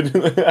gold, dude.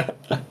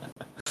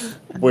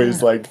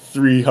 Weighs like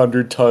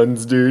 300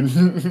 tons, dude.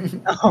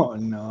 Oh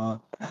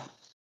no.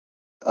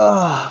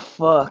 Oh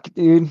fuck,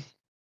 dude.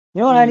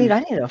 You know what I need? I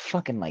need a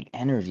fucking like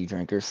energy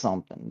drink or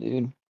something,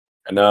 dude.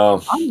 I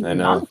know, I I'm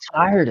know.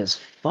 tired as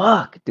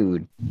fuck,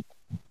 dude.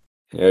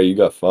 Yeah, you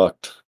got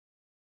fucked.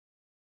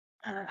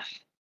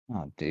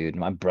 Oh, dude,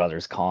 my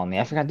brother's calling me.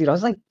 I forgot, dude. I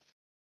was like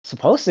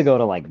supposed to go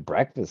to like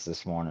breakfast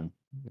this morning,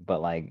 but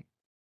like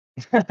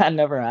that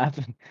never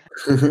happened.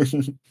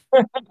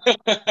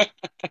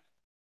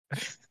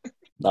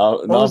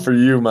 Not for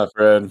you, my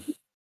friend.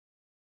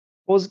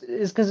 Well,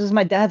 it's because it was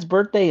my dad's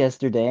birthday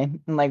yesterday,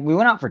 and like we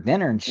went out for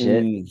dinner and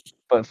shit. Mm.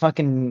 But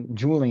fucking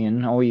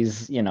Julian,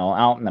 always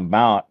out and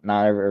about,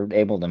 not ever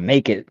able to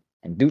make it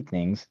and do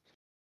things.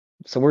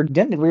 So we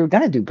were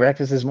gonna do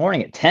breakfast this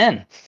morning at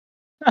 10.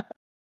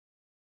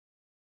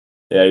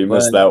 Yeah, you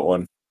missed But that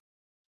one.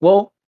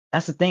 well,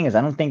 that's the thing is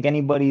I don't think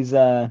anybody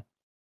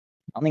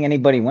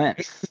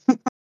went.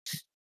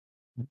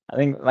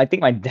 I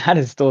think my dad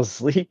is still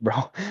asleep,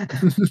 bro.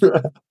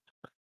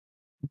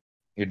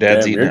 Your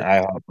dad's Damn, eating an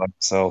IHOP by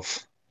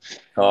himself.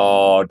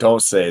 Oh,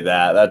 don't say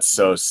that. That's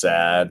so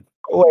sad.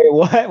 Wait,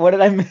 what? What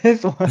did I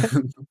miss? What?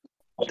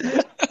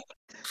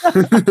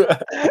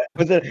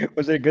 Was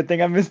it a good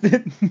thing I missed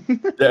it?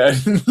 Yeah.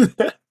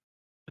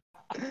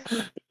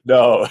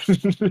 No.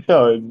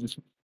 No.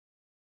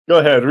 Go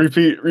ahead.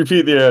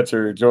 Repeat the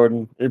answer,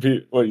 Jordan.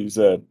 Repeat what you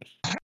said.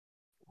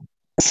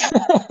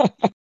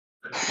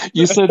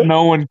 You said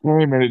no one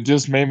came, and it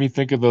just made me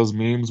think of those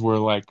memes where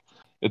like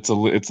it's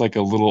like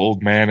a little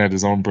old man at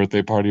his own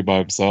birthday party by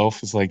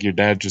himself. It's like your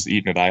dad just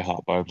eating at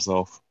IHOP by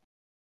himself.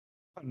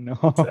 No.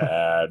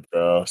 Sad,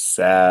 bro.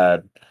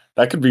 Sad.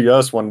 That could be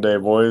us one day,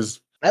 boys.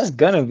 That's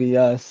gonna be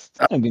us.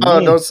 It's gonna be Oh,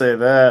 me. don't say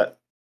that.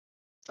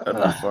 That'd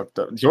be Ugh. fucked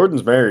up.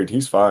 Jordan's married.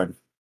 He's fine.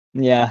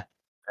 Yeah.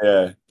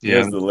 Yeah, he Yeah,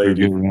 has the that's pretty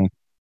lady. good, man.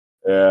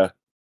 Yeah.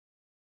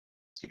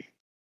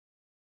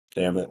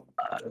 Damn it.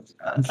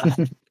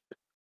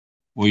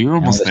 Well, you're That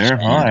almost was a there,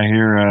 huh? shame. I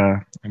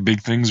hear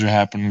big things are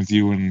happening with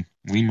you and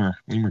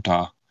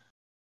Lemurtaugh.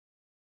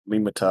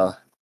 Lemurtaugh.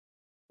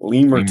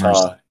 Lemurs.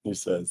 Lemurtaugh, he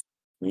says.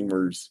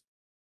 Lemurs.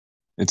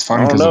 It's I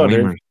funny don't because of know,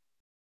 dude.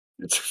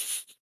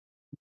 lemurs.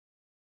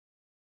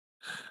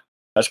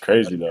 That's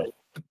crazy, though.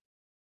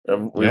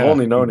 We've Yeah,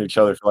 only known each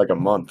other for like a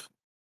month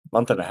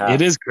and a it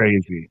half. is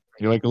crazy.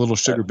 You're like a little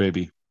sugar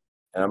baby.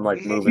 And I'm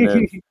like moving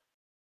in.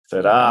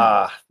 Said,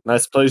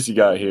 nice place you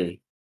got here.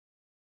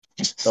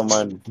 Don't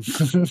mind.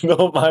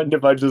 Don't mind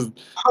if I just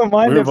Don't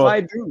mind move if up.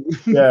 I do.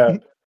 Yeah.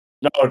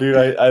 No, dude,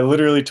 I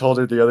literally told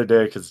her the other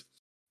day because,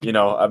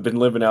 I've been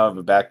living out of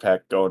a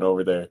backpack going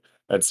over there.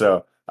 And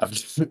so I've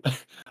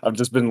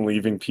just been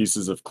leaving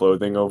pieces of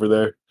clothing over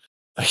there.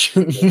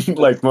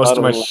 Like most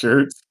of my Subtle.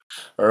 shirts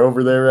are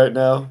over there right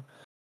now.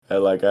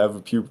 And like I have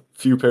a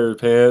few pair of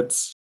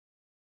pants,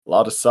 a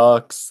lot of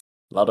socks,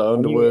 a lot of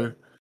underwear.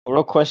 The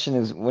real question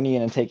is, when are you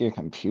gonna take your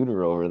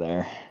computer over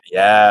there?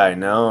 Yeah, I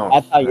know. I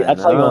That's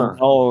how you'll know.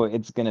 know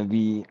it's gonna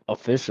be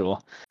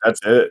official. That's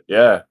it.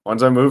 Yeah.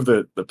 Once I move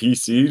the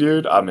PC,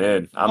 dude, I'm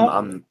in.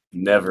 I'm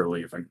never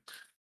leaving.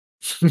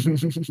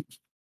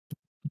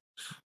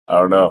 I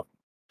don't know.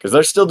 Because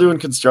they're still doing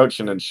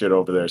construction and shit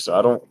over there, so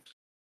I don't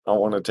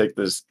want to take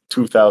this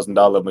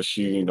 $2,000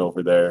 machine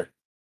over there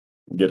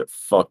and get it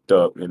fucked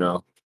up,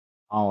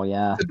 Oh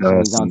yeah, It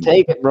somebody's does. gonna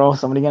take it, bro.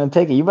 Somebody gonna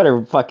take it. You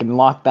better fucking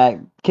lock that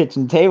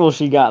kitchen table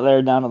she got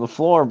there down on the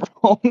floor,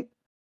 bro.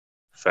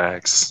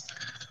 Facts.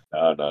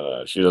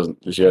 No. She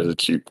doesn't. She has a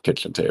cheap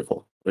kitchen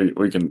table.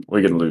 We can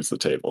lose the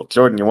table.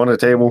 Jordan, you want a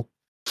table?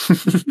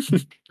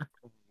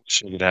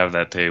 She could have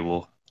that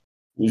table.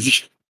 You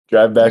just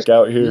drive back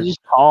out You here.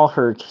 just call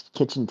her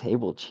kitchen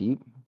table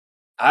cheap.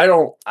 I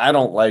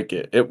don't like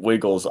it. It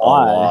wiggles a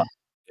Why? lot.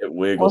 It Well,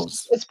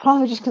 wiggles. it's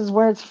probably just because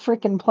where it's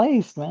freaking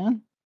placed,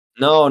 man.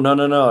 No.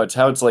 It's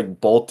how it's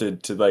like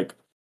bolted to like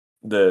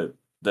the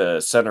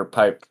center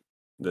pipe,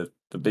 the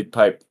big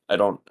pipe. I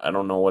don't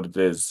know what it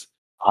is,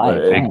 but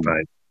Pipe, Big huh?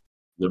 fight.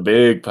 the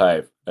big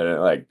pipe, and it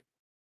like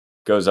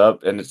goes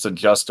up and it's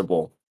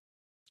adjustable.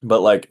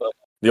 But like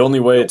the only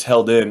way it's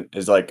held in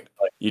is like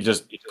you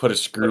just put a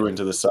screw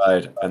into the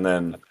side and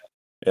then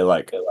it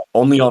like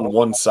only on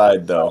one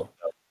side though,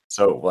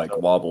 so it like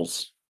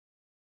wobbles.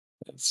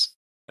 It's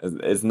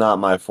it's not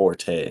my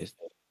forte.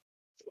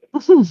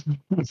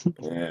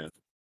 Yeah.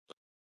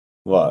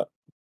 What?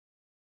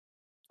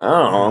 I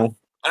don't know.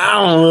 I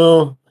don't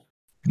know.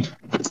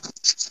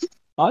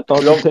 I thought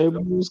the Nope.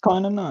 table was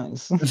kind of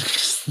nice.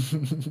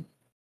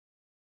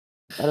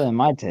 Better than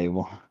my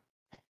table.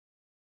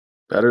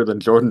 Better than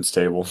Jordan's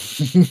table.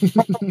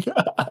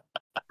 For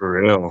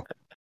real.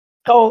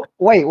 Oh,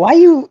 wait, why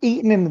you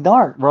eating in the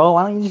dark, bro?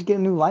 Why don't you just get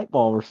a new light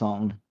bulb or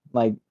something?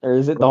 Like, or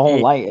is it the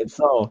whole light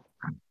itself?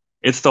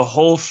 It's the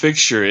whole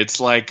fixture. It's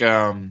like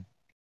I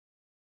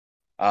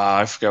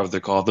forgot what they're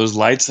called. Those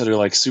lights that are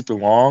like super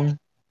long.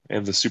 They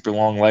have the super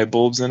long light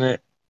bulbs in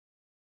it.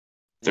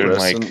 They're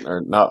like Fluorescent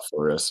or not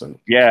fluorescent?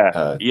 yeah,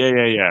 Uh,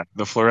 yeah.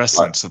 The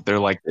fluorescents. yeah.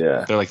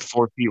 They're like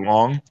 4 feet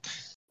long.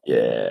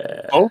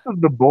 Yeah. Both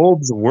of the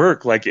bulbs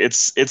work. Like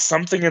it's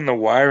something in the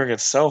wiring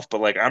itself, but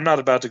like I'm not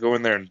about to go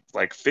in there and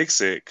like fix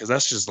it because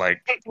that's not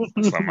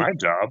my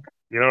job.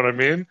 You know what I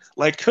mean?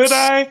 Like, could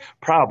I?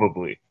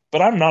 Probably,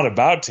 but I'm not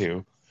about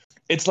to.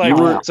 It's You like, Oh,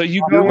 yeah. were so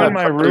you you're go my in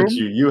my room.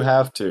 prodigy. You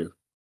have to.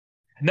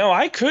 No,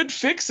 I could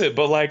fix it,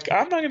 but like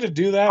I'm not gonna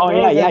do that, Oh,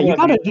 bro. yeah, You yeah.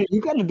 gotta let me.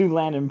 You gotta do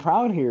Landon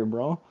proud here,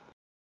 bro.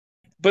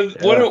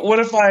 But Yeah. what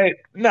if I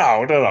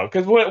no?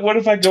 Because what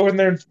if I go in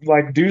there and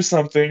like do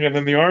something and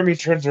then the army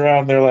turns around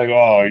and they're like,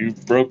 oh, you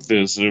broke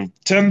this,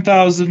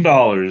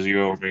 $10,000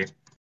 you owe me.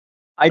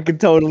 I could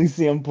totally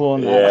see him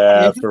pulling that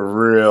on Yeah, you. for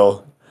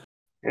real.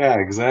 Yeah,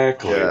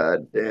 exactly.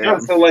 God No,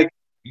 damn. so like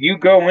you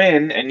go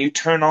in and you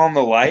turn on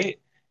the light,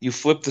 you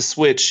flip the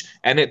switch,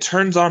 and it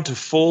turns on to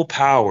full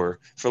power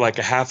for like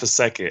a half a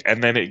second,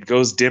 and then it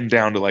goes dim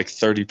down to like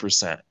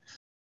 30%.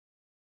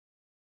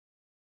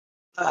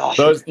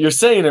 So you're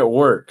saying it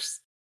works.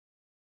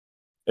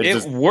 It It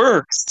just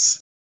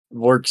works,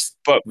 works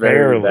but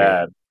very barely.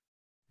 bad.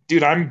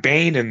 Dude, I'm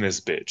Bane in this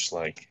bitch.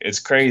 Like, it's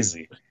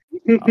crazy.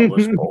 I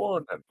was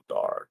born in the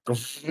dark.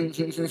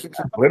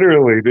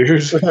 Literally,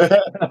 dude.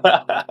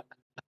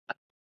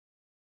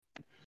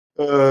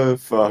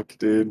 Fuck,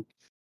 dude.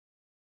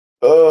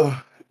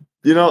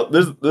 You know,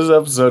 this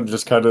episode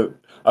just kind of.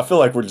 I feel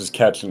like we're just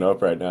catching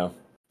up right now.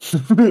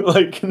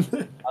 Like,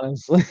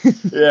 Honestly,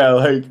 yeah,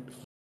 like,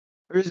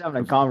 we're just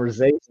having a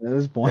conversation at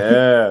this point.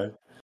 yeah.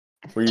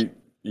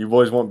 You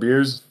boys want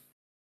beers?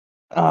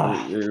 Ah,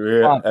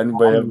 fuck,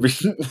 Anybody have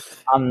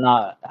beers? I'm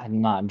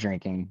not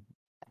drinking.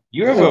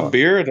 You have a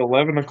beer at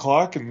 11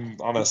 o'clock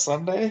on a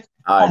Sunday?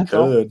 I That's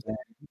all could.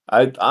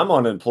 I'm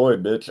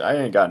unemployed, bitch. I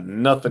ain't got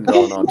nothing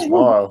going on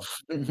tomorrow.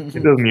 It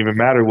doesn't even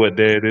matter what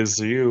day it is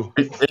to you.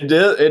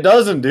 It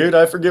doesn't, dude.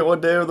 I forget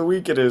what day of the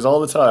week it is all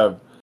the time.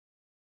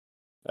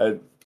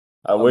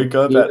 I wake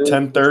up at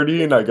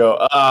 10:30 and I go,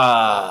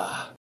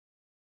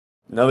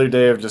 another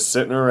day of just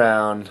sitting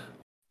around.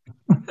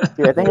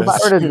 Dude, I think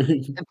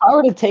if I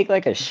were to take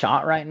like a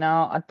shot right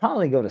now, I'd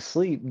probably go to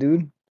sleep,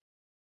 dude.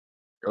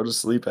 Go to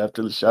sleep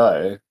after the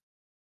shot, eh?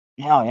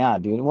 Hell yeah,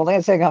 dude. Well, like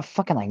I said, I got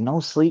fucking like no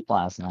sleep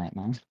last night,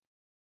 man.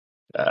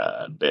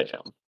 God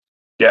damn.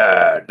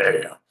 God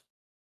damn.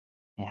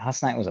 Yeah,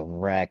 last night was a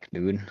wreck,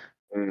 dude.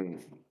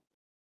 Mm.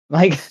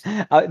 Like,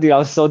 dude, I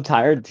was so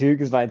tired too,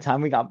 because by the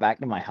time we got back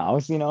to my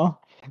house,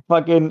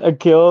 fucking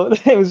Akil,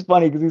 it was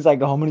funny because he's like,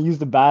 oh, I'm gonna use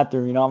the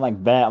bathroom, I'm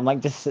like, bet. I'm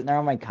like just sitting there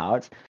on my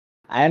couch.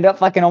 I ended up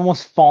fucking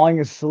almost falling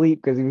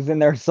asleep because he was in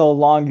there so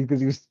long because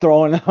he was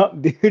throwing up,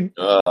 dude.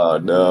 Oh,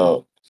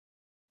 no.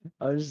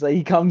 I was just like,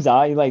 he comes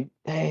out, he's like,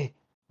 hey.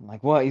 I'm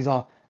like, what? He's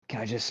all,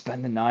 can I just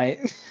spend the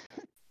night?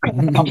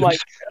 I'm like,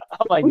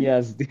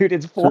 yes, dude,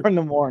 it's 4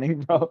 a.m,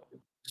 bro.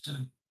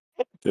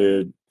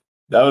 Dude,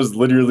 that was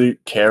literally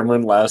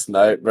Cameron last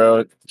night,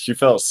 bro. She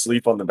fell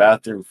asleep on the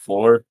bathroom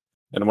floor.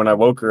 And when I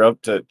woke her up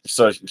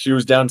so she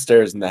was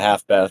downstairs in the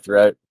half bath,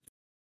 right?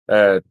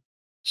 And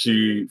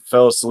she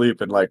fell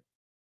asleep and like,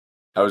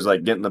 I was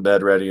like getting the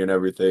bed ready and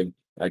everything.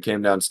 I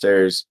came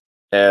downstairs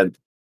and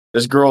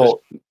this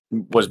girl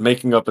was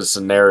making up a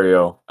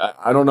scenario.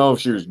 I don't know if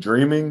she was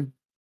dreaming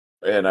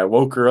and I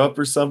woke her up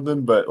or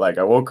something, but like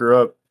I woke her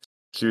up.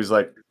 She was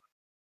like,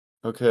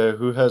 okay,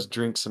 who has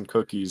drinks and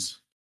cookies?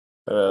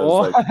 And I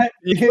was like, What?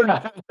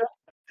 yeah.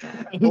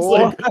 It's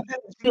What?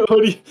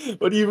 like,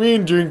 what do you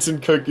mean drinks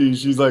and cookies?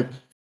 She's like,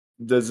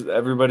 does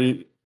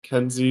everybody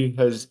Kenzie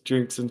has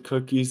drinks and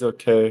cookies?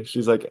 Okay.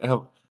 She's like,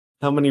 how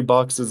many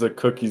boxes of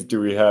cookies do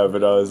we have?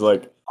 And I was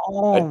like,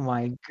 Oh I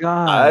my I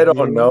god, don't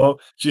dude. know.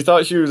 She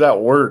thought she was at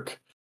work.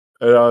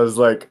 And I was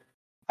like,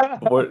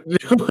 what,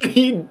 what are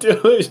you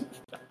doing?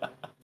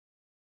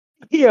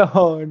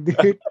 Yo,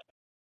 dude.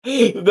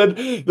 Then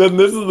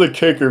this is the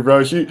kicker,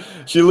 bro. She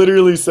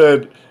literally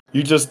said,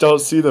 "You just don't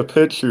see the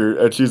picture,"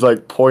 and she's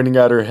like pointing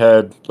at her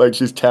head, like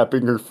she's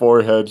tapping her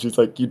forehead. She's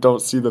like, "You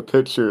don't see the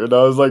picture," and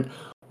I was like,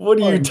 "What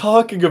are you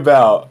talking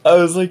about?" I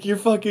was like, you're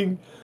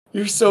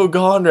so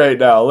gone right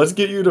now. Let's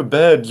get you to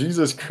bed.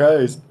 Jesus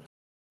Christ!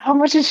 How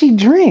much did she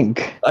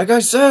drink? Like I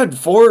said,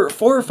 four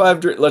or five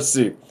drinks. Let's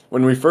see.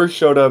 When we first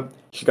showed up,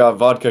 she got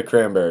vodka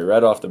cranberry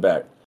right off the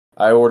bat.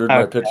 I ordered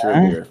my pitcher of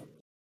Okay.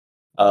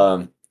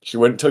 beer. She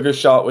went and took a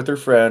shot with her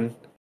friend.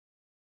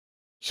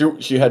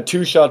 She had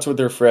 2 shots with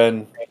her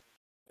friend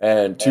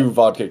and 2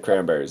 vodka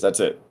cranberries. That's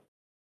it.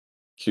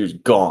 She was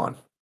gone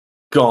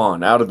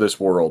out of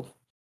this world.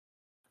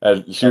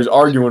 And she was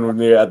arguing with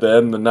me at the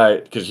end of the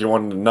night because she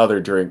wanted another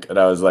drink, and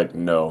I was like,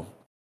 "No,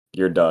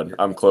 you're done.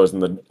 I'm closing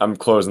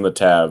the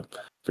tab,"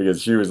 because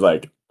she was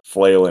like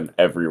flailing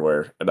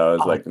everywhere, and I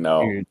was Oh, like,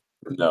 "No, dude.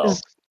 no,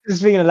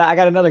 Speaking of that, I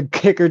got another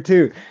kicker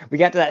too. We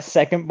got to that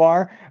second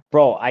bar,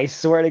 bro. I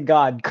swear to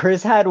God,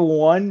 Chris had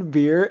 1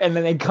 beer and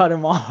then they cut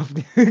him off,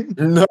 dude.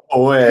 no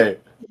way."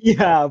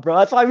 Yeah, bro.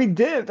 That's why we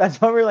dipped. That's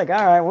why we were like,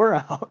 all right, we're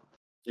out.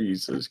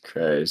 Jesus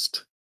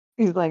Christ.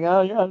 He's like,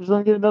 oh yeah, I'm just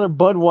gonna get another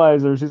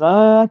Budweiser. She's like,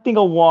 I think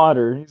a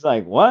water. He's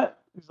like, what?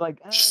 He's like,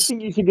 I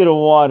think you should get a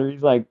water.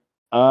 He's like,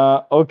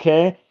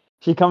 okay.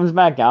 She comes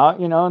back out,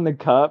 in the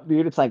cup,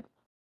 dude. It's like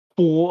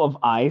full of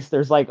ice.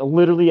 There's like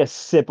literally a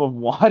sip of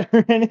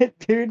water in it,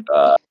 dude.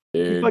 He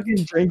Dude.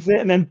 fucking drinks it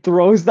and then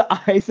throws the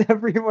ice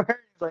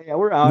everywhere. He's like, yeah,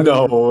 we're out of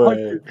No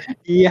here. way.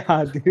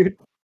 Yeah, dude.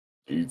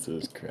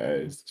 Jesus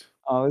Christ.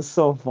 Oh, it's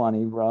so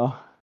funny, bro.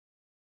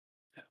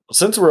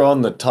 Since we're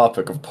on the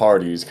topic of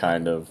parties,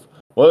 kind of,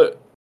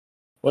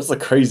 what's the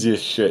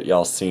craziest shit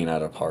y'all seen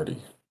at a party?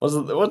 What's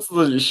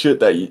the shit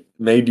that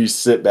made you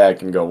sit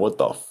back and go, "What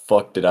the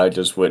fuck did I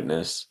just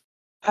witness?"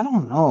 I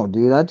don't know,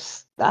 dude.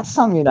 That's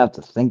something you'd have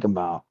to think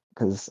about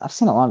because I've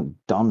seen a lot of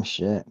dumb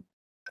shit.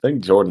 I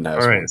think Jordan All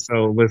has right, one.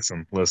 so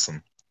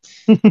listen.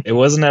 It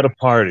wasn't at a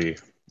party.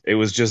 It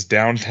was just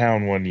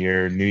downtown one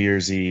year, New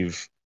Year's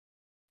Eve.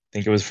 I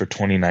think it was for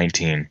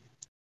 2019.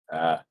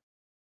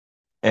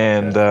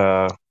 And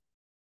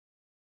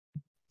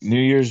New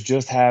Year's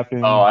just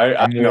happened. Oh, I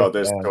and know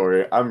this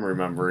story. I'm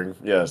remembering.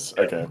 Yes.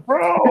 Okay.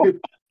 bro,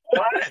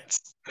 What?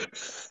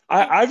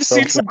 I've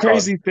seen some Profound.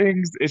 crazy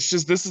things. It's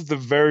just this is the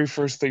very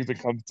first thing that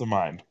comes to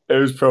mind. It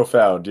was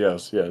profound.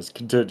 Yes, yes.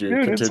 Continue,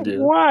 Dude, it's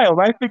continue. wild.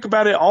 I think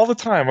about it all the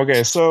time.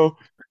 Okay, so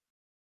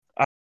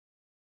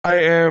I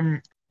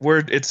am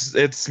we're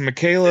it's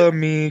Michaela,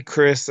 me,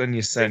 Chris, and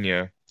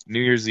Yesenia. New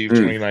Year's Eve Mm.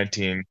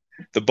 2019.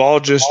 The ball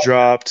just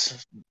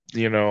dropped,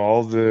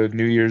 all the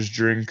New Year's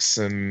drinks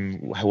and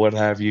what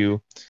have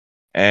you.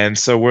 And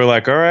so we're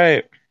like, all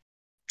right,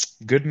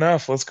 good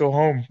enough. Let's go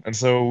home. And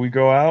so we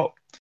go out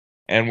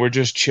and we're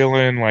just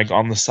chilling like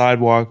on the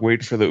sidewalk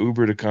waiting for the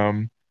Uber to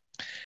come.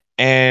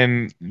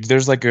 And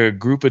there's like a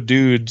group of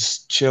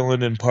dudes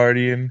chilling and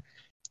partying.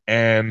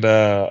 And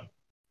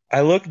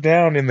I look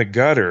down in the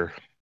gutter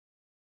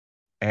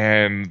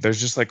and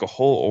there's just like a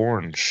whole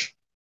orange.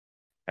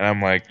 And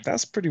I'm like,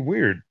 that's pretty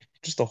weird.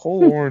 Just a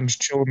whole orange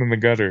chilling in the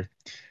gutter.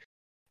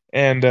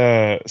 And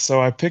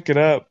so I pick it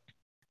up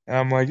and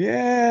I'm like,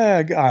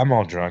 yeah, I'm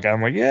all drunk.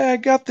 I'm like, yeah, I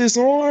got this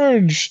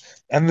orange.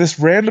 And this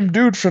random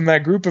dude from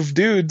that group of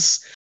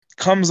dudes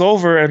comes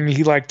over and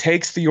he like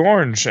takes the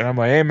orange. And I'm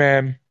like, hey,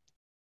 man,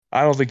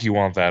 I don't think you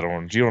want that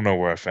orange. You don't know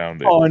where I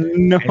found it. Oh And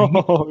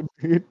no,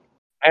 dude.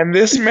 and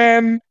this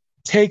man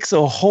takes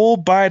a whole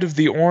bite of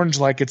the orange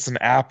like it's an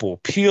apple,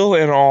 peel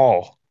and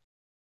all,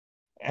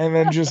 and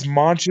then just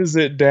munches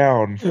it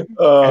down. And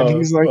Oh,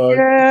 he's like, fuck.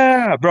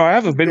 yeah, bro, I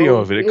have a video No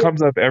of it. It shit.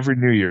 comes up every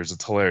New Year's.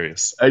 It's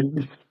hilarious.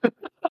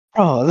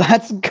 Bro,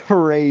 that's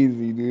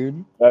crazy,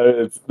 dude.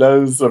 That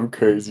is some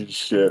crazy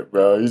shit,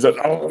 bro. He's like,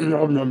 oh,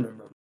 no, no, no,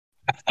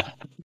 no.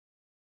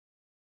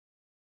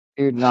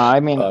 Dude, no, I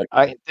mean,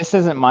 Fuck. this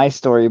isn't my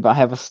story, but I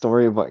have a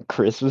story of what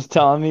Chris was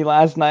telling me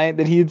last night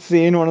that he had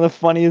seen. One of the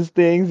funniest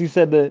things. He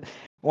said that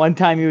one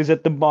time he was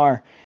at the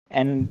bar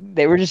and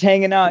they were just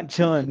hanging out,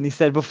 chilling. And he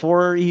said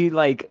before he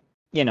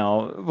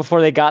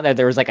before they got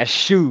there was like a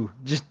shoe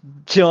just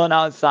chilling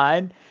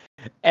outside.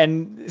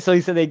 And so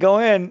he said they go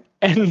in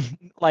and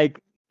like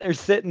they're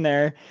sitting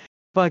there,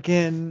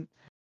 fucking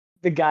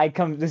this guy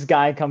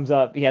comes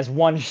up, he has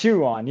one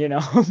shoe on,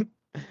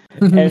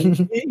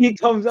 and he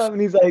comes up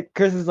and he's like,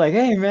 Chris is like,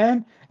 hey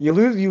man, you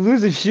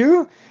lose a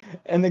shoe?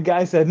 And the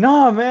guy said,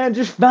 no man,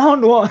 just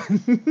found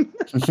one.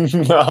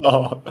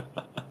 No.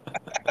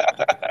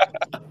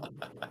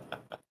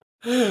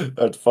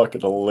 That's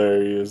fucking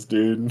hilarious,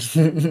 dude.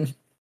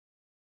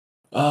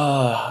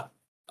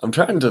 I'm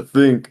trying to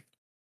think.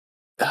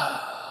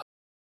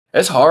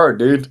 It's hard,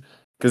 dude,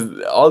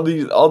 because all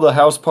the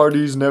house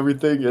parties and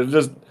everything,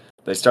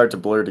 they start to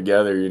blur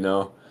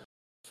together,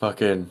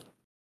 Fucking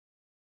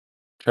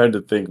trying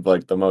to think of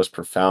like the most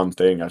profound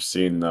thing I've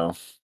seen though.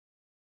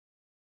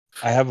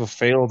 I have a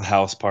failed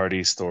house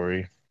party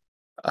story,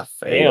 A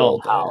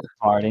Failed failed, house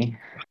party.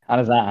 How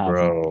does that happen?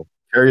 bro.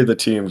 carry the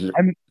team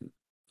I'm,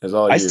 is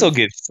all I you. still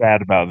get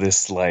sad about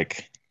this,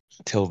 like,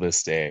 till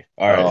this day.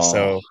 All right, Oh,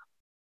 so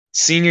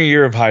senior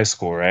year of high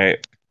school,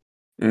 right?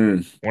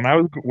 mm. When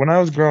I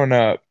was growing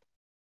up,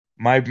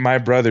 my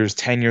brother's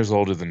 10 years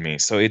older than me,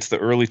 so it's the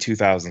early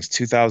 2000s.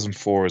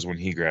 2004 is when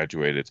he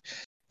graduated,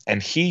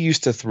 and he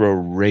used to throw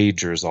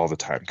ragers all the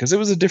time because it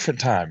was a different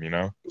time,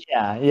 Yeah,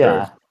 Sure.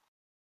 yeah.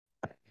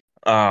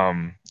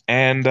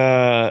 And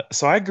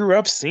so I grew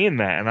up seeing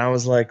that, and I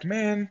was like,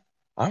 man,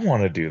 I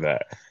want to do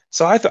that.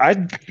 So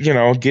I'd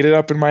get it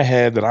up in my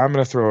head that I'm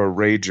gonna throw a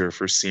rager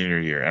for senior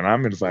year, and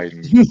I'm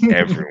inviting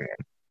everyone.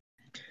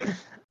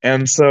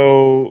 And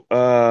so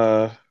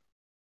I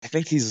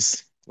think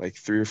he's like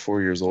 3 or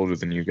 4 years older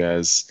than you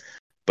guys,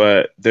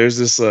 but there's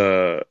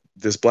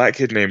this black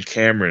kid named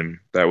Cameron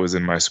that was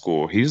in my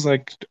school. He's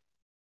like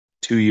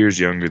 2 years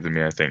younger than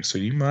me, I think. So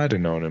you might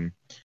have known him.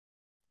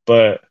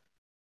 But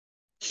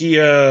he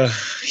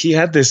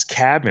had this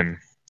cabin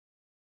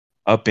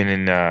up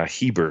in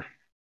Heber.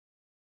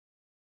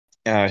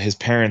 His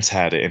parents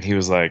had it, and he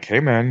was like, "Hey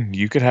man,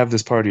 you could have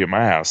this party at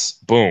my house."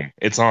 Boom,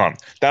 it's on.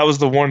 That was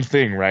the one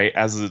thing, right?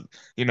 As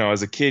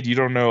a kid, you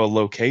don't know a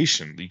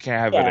location. You can't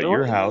have it Yeah, at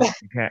your house.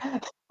 You can't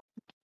once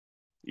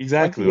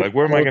exactly. you get Like,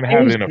 where am the I going to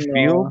have it in a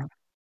location,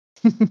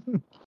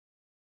 field?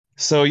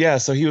 So yeah,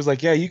 so he was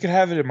like, "Yeah, you can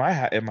have it at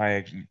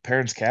my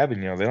parents'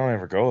 cabin. They don't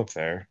ever go up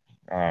there.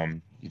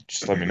 You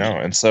just let me know."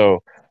 And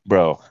so,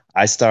 bro,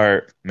 I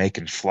start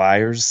making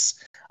flyers.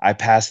 I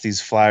pass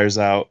these flyers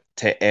out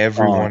to oh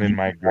everyone in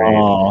my grade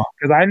no.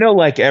 because I know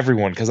like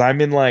everyone because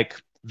I'm in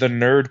like the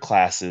nerd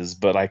classes,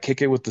 but I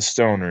kick it with the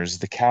stoners.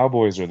 The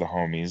cowboys are the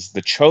homies.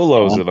 The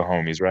cholos Yeah. are the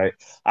homies, right?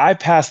 I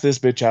pass this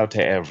bitch out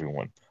to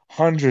everyone.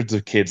 Hundreds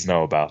of kids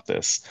know about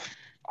this.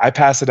 I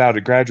pass it out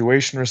at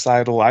graduation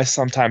recital. I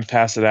sometimes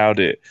pass it out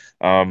at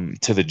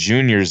to the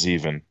juniors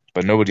even,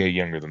 but nobody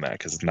younger than that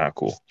because it's not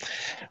cool.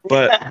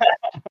 But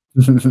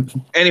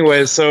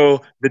anyway,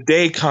 so the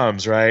day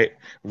comes, right?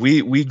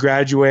 We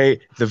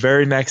graduate. The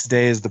very next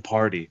day is the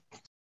party,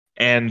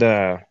 and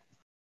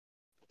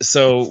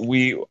so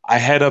I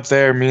head up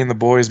there. Me and the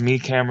boys, me,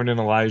 Cameron, and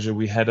Elijah.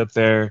 We head up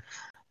there.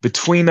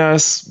 Between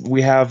us,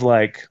 we have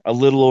like a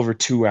little over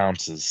 2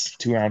 ounces,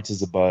 2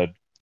 ounces of bud.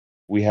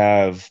 We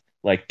have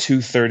like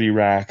 230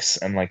 racks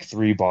and like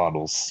 3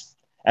 bottles.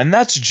 And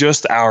that's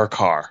just our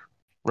car,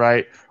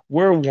 right?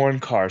 we're one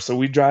car. So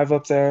we drive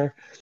up there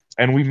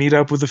and we meet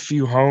up with a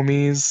few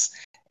homies.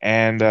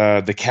 And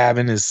the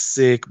cabin is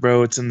sick,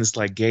 bro. It's in this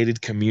like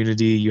gated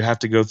community. You have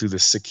to go through the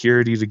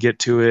security to get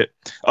to it.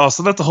 Oh,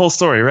 so that's the whole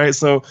story, right?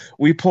 So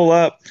we pull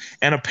up,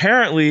 and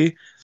apparently,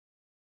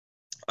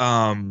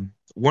 some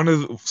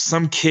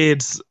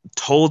kids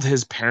told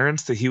his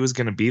parents that he was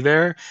going to be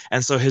there,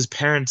 and so his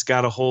parents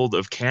got a hold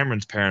of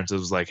Cameron's parents. It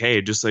was like,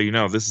 hey, just so you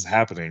know, this is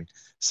happening.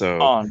 So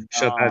Oh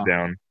shut that no.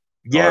 down.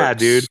 Yeah,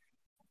 dude. Narcs.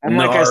 And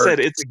like I said,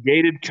 Narcs. it's a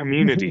gated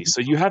community.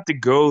 So you have to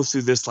go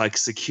through this like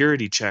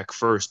security check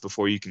first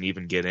before you can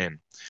even get in.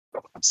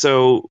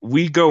 So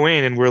we go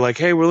in and we're like,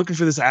 hey, we're looking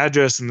for this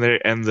address. And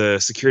the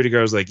security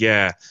guard was like,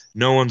 yeah,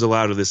 no one's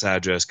allowed to this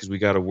address because we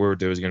got a word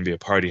there was going to be a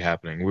party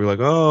happening. We were like,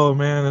 oh,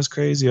 man, that's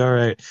crazy. All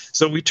right.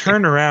 So we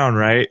turn around,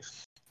 right?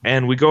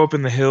 And we go up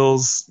in the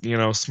hills,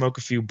 smoke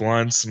a few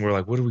blunts. And we're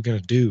like, what are we going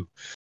to do?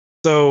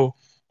 So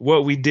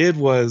what we did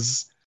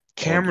was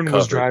Cameron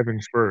was driving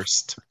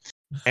first.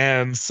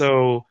 And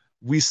so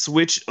we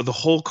switch the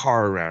whole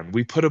car around.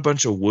 We put a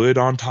bunch of wood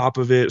on top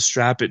of it,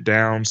 strap it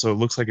down so it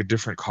looks like a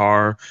different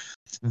car.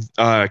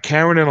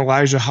 Cameron and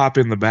Elijah hop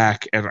in the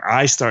back, and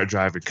I start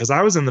driving because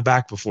I was in the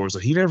back before, so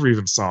he never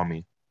even saw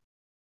me.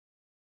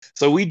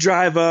 So we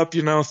drive up,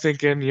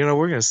 thinking,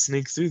 we're gonna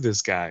sneak through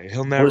this guy.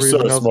 He'll never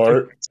even know.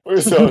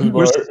 We're so smart.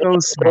 We're so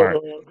smart.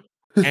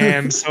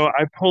 And so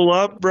I pull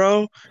up,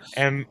 bro,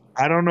 and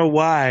I don't know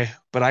why,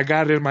 but I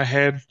got it in my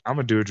head, I'm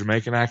gonna do a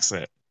Jamaican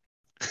accent.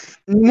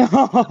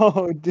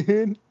 No,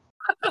 dude.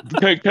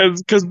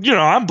 Because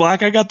I'm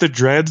black, I got the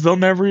dreads, they'll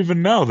never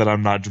even know that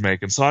I'm not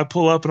Jamaican. So I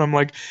pull up and I'm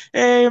like,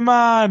 hey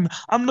man,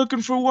 I'm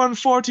looking for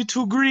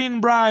 142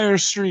 Greenbrier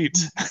Street.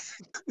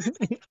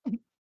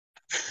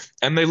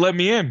 And they let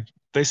me in.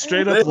 They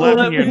straight up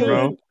let me in,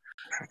 bro.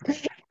 God,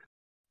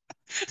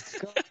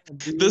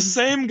 The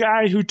same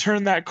guy who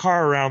turned that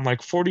car around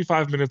like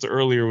 45 minutes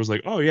earlier was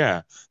like, oh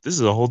yeah, this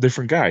is a whole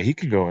different guy, he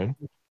can go in.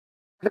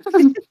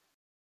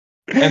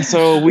 And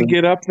so we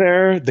get up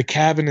there, the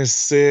cabin is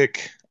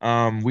sick.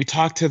 We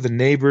talk to the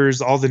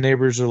neighbors. All the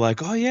neighbors are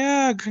like, oh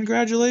yeah,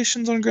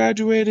 congratulations on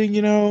graduating,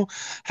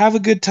 have a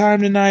good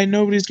time tonight.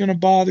 Nobody's gonna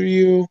bother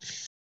you.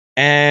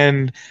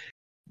 And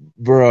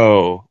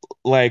bro,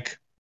 like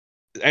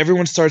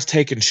everyone starts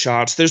taking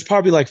shots. There's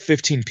probably like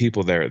 15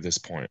 people there at this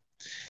point.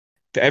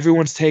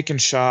 Everyone's taking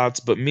shots,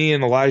 but me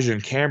and Elijah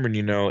and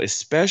Cameron,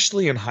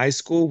 especially in high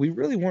school, we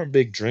really weren't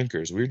big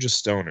drinkers. We were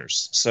just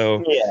stoners.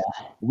 So yeah.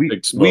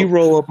 we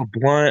roll up a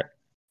blunt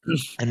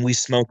and we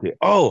smoke it.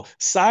 Oh,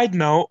 side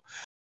note,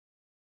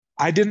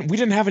 we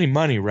didn't have any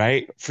money,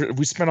 right?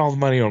 We spent all the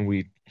money on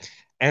weed.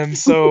 And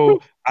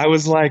so I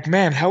was like,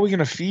 man, how are we going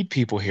to feed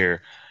people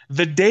here?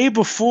 The day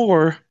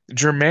before,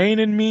 Jermaine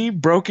and me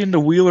broke into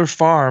Wheeler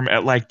Farm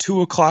at like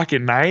 2:00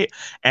 at night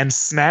and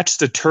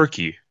snatched a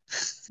turkey.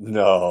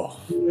 No,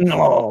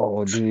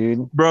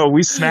 dude. Bro,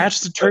 we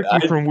snatched a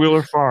turkey from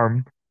Wheeler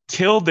Farm,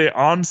 killed it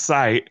on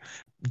site,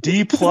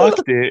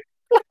 depulucked it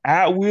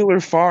at Wheeler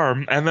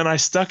Farm, and then I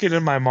stuck it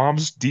in my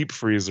mom's deep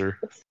freezer.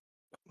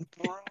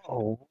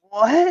 Bro,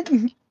 what?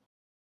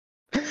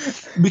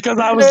 Because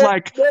I was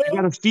like, I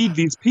gotta feed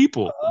these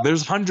people.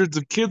 There's hundreds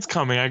of kids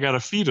coming. I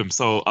gotta feed them.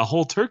 So a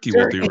whole turkey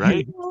will do,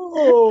 right?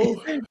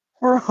 Oh.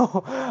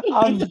 Bro,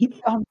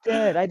 I'm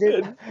dead. I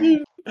didn't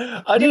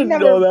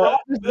know that.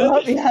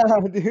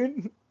 Yeah,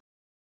 dude.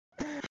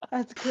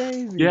 That's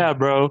crazy. Yeah,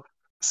 bro.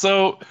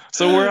 So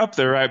we're up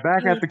there, right?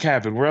 Back at the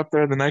cabin. We're up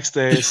there the next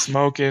day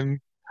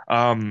smoking.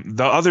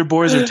 The other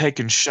boys are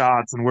taking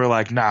shots, and we're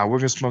like, nah, we're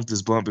gonna smoke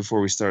this blunt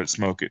before we start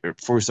smoking, or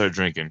before we start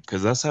drinking,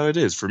 because that's how it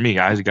is for me.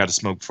 I got to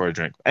smoke before I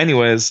drink.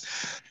 Anyways,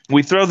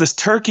 we throw this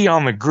turkey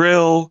on the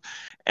grill,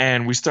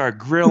 and we start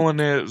grilling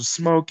it,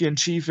 smoking,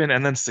 chiefing,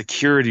 and then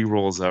security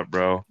rolls up,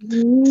 bro.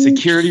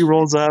 Security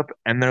rolls up,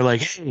 and they're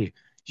like, hey,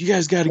 you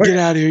guys got to get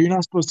out of here. You're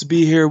not supposed to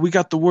be here. We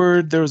got the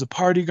word. There was a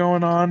party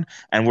going on,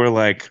 and we're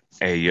like,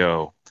 hey,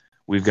 yo.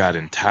 We've got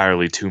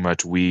entirely too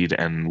much weed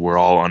and we're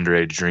all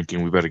underage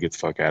drinking. We better get the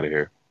fuck out of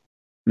here.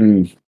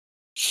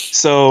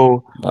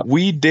 So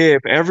we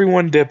dip.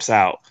 Everyone dips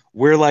out.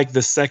 We're like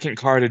the second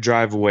car to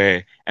drive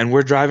away. And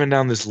we're driving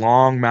down this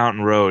long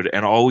mountain road.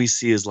 And all we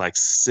see is like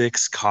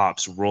 6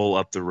 cops roll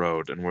up the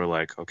road. And we're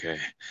like, okay,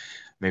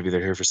 maybe they're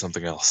here for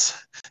something else.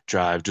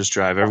 Just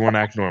drive. Everyone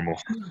act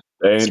normal.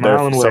 They ain't Smile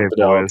there and for wave,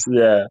 something boys. else.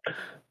 Yeah.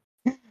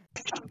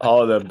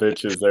 All them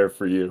bitches there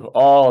for you.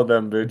 All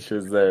them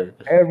bitches there.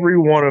 Every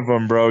one of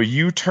them, bro.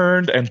 You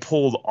turned and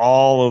pulled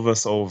all of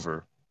us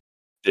over.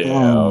 Damn.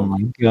 Oh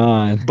my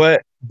god.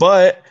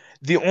 But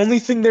the only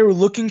thing they were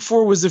looking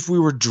for was if we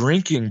were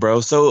drinking, bro.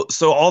 So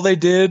all they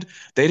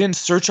didn't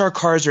search our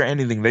cars or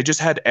anything. They just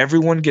had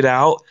everyone get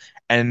out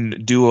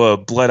and do a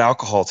blood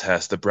alcohol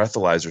test, a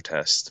breathalyzer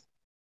test.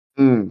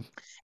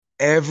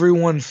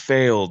 Everyone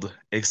failed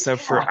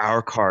except for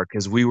our car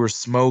because we were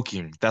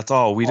smoking. That's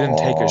all. We didn't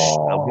take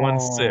one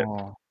sip.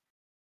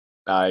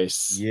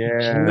 Nice.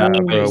 Yeah,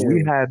 bro.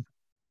 We had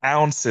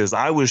ounces.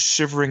 I was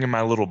shivering in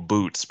my little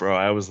boots, bro.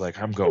 I was like,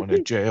 I'm going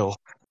to jail.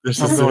 I'm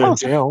going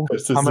to jail.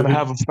 I'm going to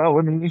have a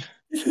felony.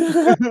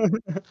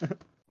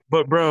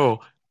 But, bro,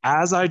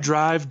 as I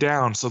drive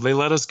down, so they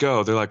let us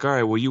go. They're like, all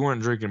right, well, you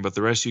weren't drinking, but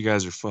the rest of you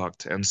guys are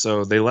fucked. And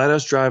so they let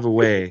us drive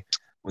away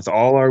with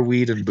all our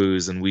weed and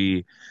booze, and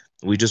we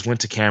just went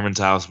to Cameron's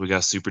house. We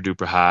got super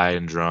duper high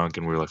and drunk,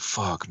 and we were like,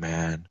 fuck,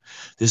 man,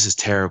 this is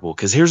terrible.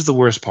 Because here's the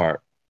worst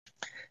part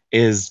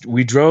is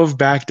we drove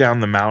back down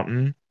the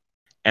mountain,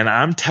 and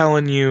I'm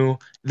telling you,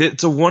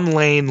 it's a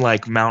one-lane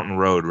like mountain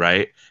road,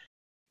 right?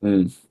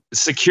 Mm.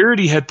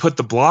 Security had put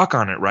the block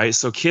on it, right?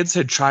 So kids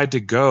had tried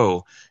to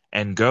go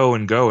and go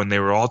and go, and they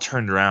were all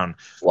turned around.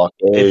 If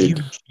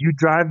Blockade. you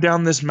drive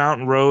down this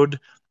mountain road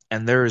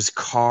and there is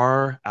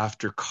car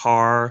after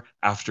car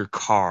after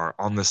car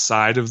on the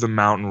side of the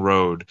mountain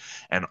road,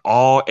 and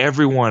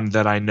everyone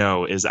that I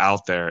know is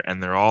out there,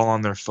 and they're all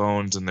on their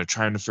phones, and they're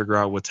trying to figure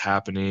out what's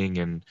happening,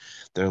 and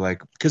they're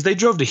like, because they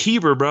drove to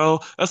Heber, bro.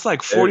 That's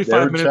like They 45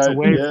 were minutes trying,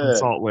 away from yeah.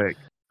 Salt Lake.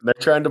 They're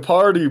trying to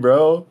party,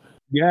 bro.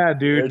 Yeah,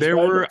 They're dude, there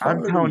trying to were, I'm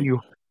telling party.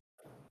 you,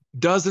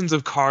 dozens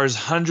of cars,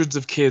 hundreds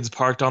of kids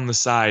parked on the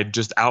side,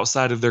 just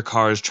outside of their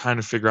cars, trying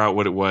to figure out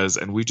what it was.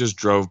 And we just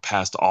drove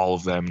past all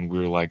of them, and we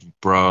were like,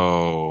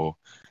 bro,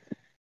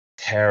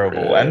 terrible.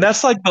 And Right.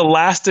 that's like the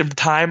last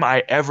time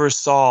I ever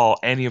saw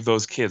any of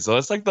those kids. So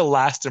that's like the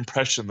last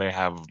impression they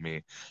have of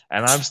me.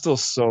 And I'm still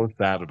so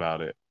sad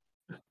about it.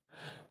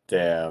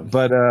 Damn.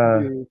 But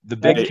Dude, the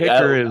big that's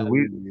kicker is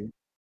crazy.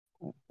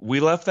 we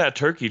left that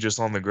turkey just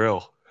on the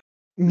grill.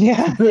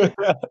 Yeah.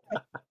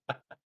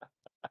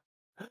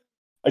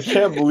 I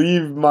can't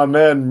believe my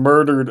man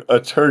murdered a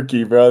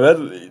turkey,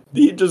 bro.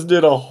 He just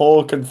did a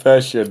whole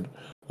confession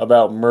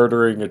about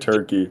murdering a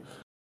turkey.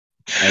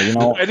 You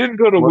know, I didn't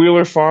go to What-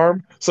 Wheeler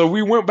Farm. So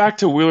we went back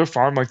to Wheeler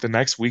Farm like the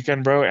next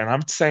weekend, bro. And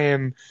I'm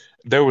saying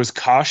there was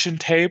caution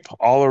tape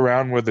all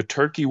around where the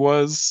turkey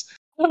was.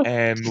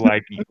 And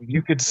like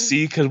you could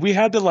see, because we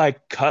had to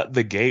like cut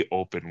the gate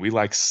open. We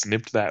like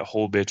snipped that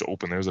whole bitch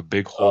open. There was a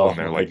big hole Oh in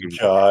there. my Like it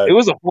god.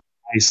 was a whole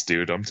heist,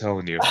 dude. I'm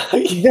telling you.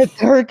 the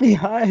turkey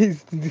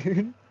heist,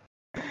 dude.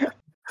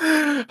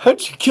 How'd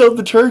you kill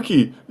the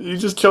turkey? You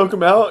just choke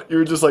him out? You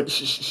were just like,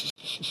 shh, shh, shh,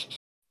 shh, shh.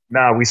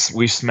 Nah, we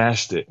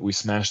smashed it. We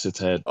smashed its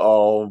head.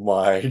 Oh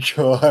my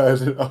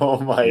god. Oh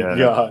my Yeah.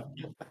 god.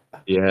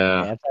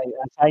 Yeah. That's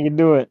how you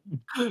do it.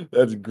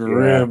 That's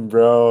grim,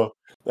 bro.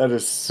 That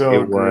is so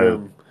It was.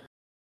 grim.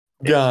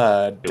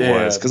 God It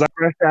was. damn. Because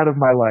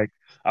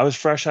I was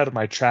fresh out of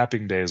my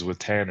trapping days with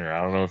Tanner.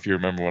 I don't know if you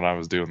remember when I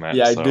was doing that.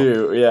 Yeah, I So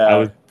do. I Yeah.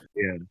 was,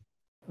 yeah.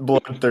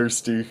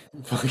 Bloodthirsty.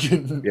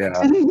 Fucking Yeah.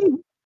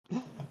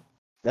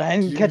 I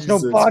didn't catch no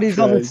Jesus bodies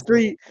on the Christ.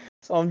 street,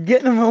 so I'm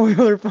getting them at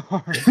Wheeler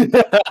Farm.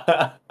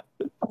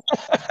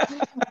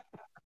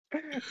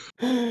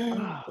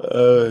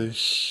 Oh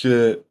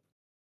shit.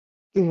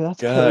 Dude,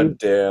 that's God crazy.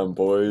 damn,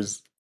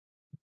 boys.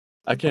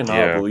 I cannot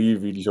Yeah.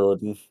 believe you,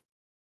 Jordan.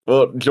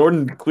 Well,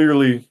 Jordan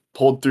clearly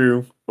pulled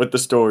through with the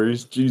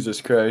stories.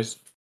 Jesus Christ.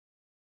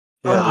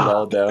 He had it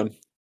all down.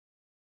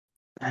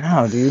 I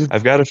know, dude.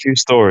 I've got a few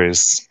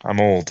stories. I'm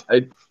old.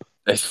 I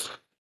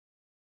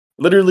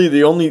literally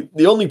the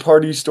only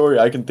party story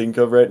I can think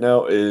of right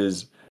now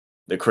is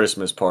the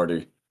Christmas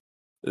party.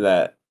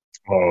 That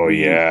Oh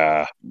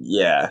yeah.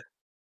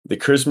 the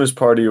Christmas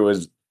party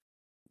was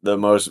the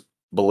most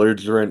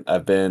belligerent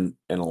I've been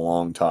in a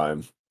long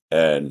time,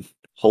 and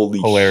holy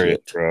Hilarious,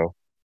 shit, bro.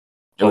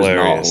 it was not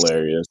Hilarious.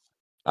 hilarious.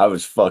 I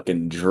was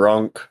fucking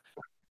drunk,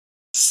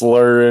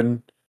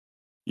 slurring.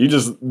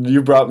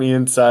 You brought me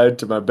inside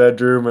to my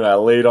bedroom, and I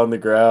laid on the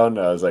ground.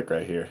 I was like,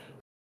 right here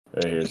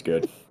is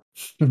good.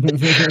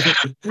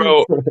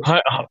 Bro,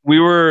 we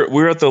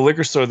were at the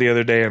liquor store the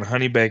other day, and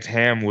Honey Baked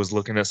Ham was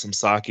looking at some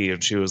sake,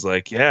 and she was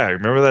like, "Yeah,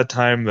 remember that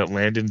time that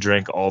Landon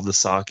drank all the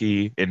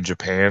sake in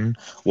Japan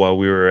while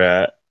we were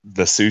at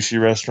the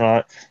sushi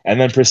restaurant, and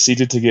then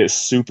proceeded to get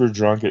super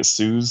drunk at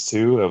Sue's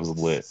too? That was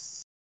lit."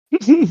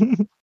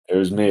 It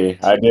was me.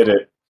 I did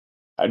it.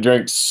 I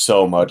drank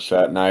so much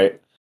that night,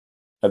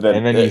 and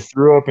And then then you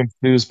threw up in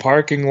Sue's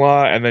parking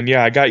lot, and then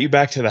I got you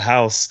back to the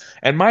house.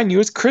 And mind you,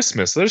 it's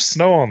Christmas. There's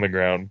snow on the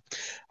ground.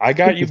 I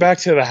got you back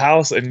to the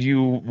house, and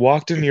you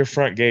walked into your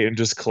front gate and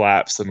just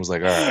collapsed and was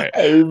like, "All right."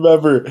 I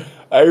remember.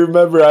 I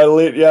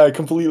laid. Yeah, I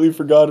completely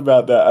forgot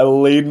about that. I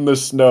laid in the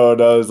snow,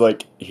 and I was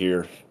like,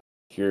 here's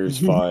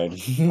fine."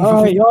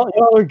 All right,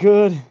 y'all are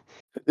good.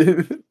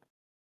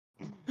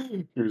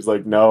 He was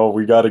like, "No,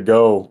 we gotta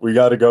go. We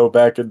gotta go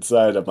back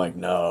inside." I'm like,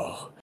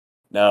 "No,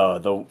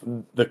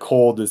 the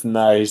cold is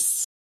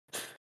nice."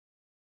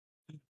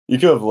 You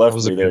could have That left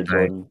was a me there, good night.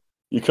 Jordan.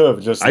 You could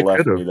have just I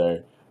left could me have.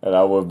 there, and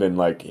I would have been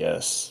like,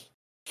 "Yes,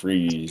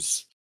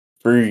 freeze,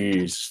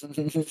 freeze."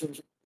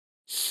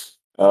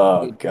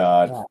 Oh Dude,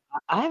 God. yeah,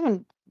 I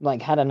haven't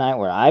had a night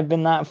where I've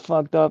been that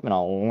fucked up in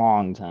a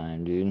long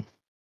time, dude.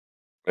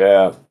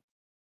 Yeah.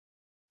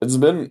 It's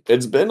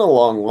been a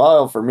long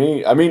while for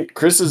me. I mean,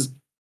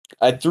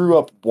 I threw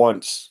up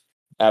once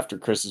after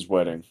Chris's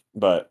wedding,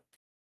 but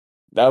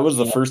that was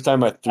the Yeah, first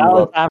time I that threw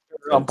was up after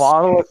a since.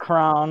 bottle of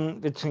Crown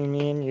between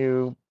me and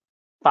you,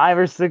 5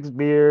 or 6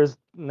 beers,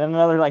 and then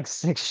another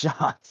 6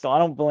 shots. So I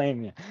don't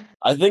blame you.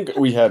 I think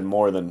we had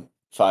more than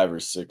 5 or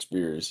 6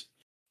 beers.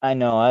 I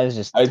know. I was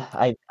just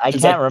I I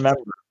Cause can't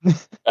remember.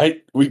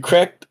 I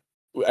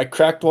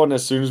cracked one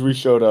as soon as we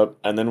showed up,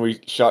 and then we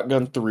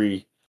shotgun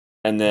 3,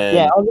 and then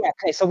Yeah, oh yeah,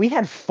 okay, so we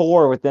had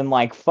 4 within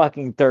like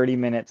fucking 30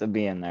 minutes of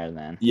being there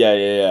then.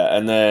 yeah,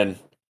 and then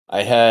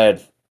I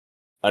had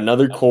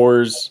another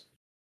Coors,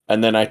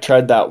 and then I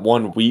tried that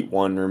one wheat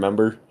one,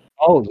 remember?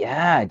 Oh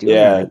yeah, I do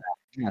Yeah, remember that.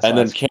 Yeah, so and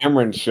then that's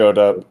Cameron showed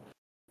up,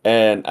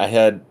 and I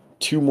had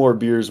 2 more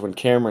beers when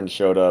Cameron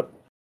showed up,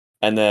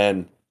 and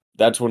then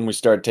that's when we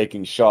started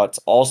taking shots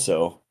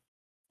also.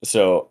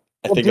 So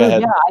I well, think I dude,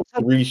 had yeah, I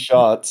took 3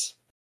 shots.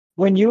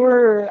 when you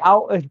were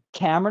out with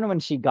Cameron when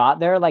she got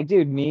there, like,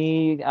 dude,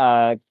 me,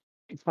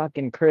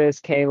 fucking Chris,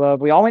 Caleb,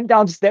 we all went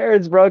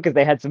downstairs, bro, because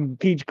they had some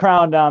peach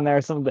crown down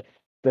there, some of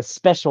the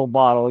special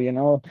bottle, you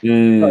know.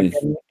 Mm,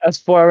 Fucking us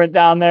 4 went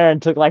down there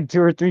and took like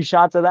 2 or 3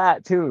 shots of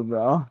that too,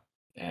 bro.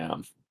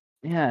 damn.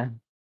 Yeah,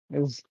 it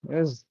was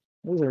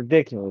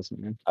ridiculous,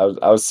 man. I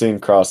was seeing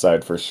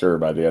cross-eyed for sure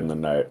by the end of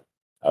the night.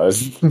 I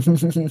was it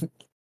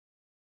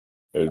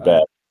was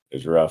bad. It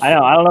was I rough.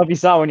 know. I don't know if you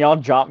saw when y'all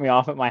dropped me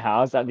off at my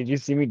house. Did you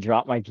see me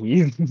drop my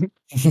keys?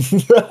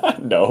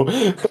 No.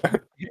 Yeah,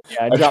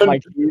 I I dropped my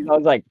couldn't keys. I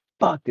was like,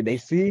 "Fuck!" Did they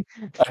see?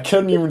 I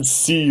couldn't even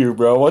see you,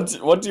 bro. Once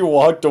you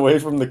walked away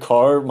from the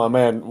car, my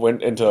man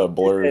went into a He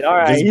blur. said, "All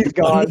right, Just he's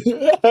gone.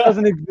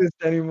 Doesn't exist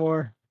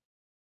anymore."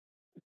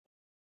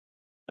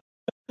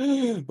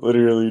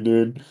 literally,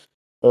 dude.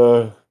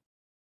 Uh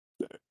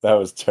that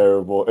was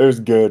terrible. It was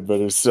good, but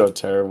it was so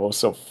terrible,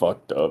 so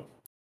fucked up.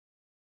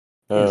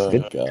 Yeah, it's Oh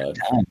good God.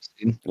 times,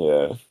 dude.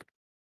 Yeah.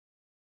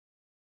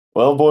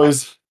 Well,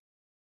 boys,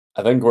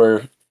 I think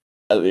we're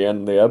at the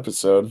end of the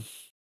episode.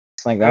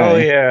 It's like that, Hell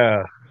eh?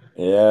 yeah.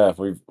 Yeah,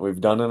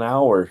 we've done an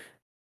hour.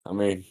 I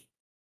mean,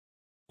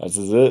 this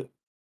is it.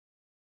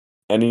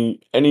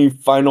 Any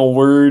final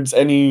words,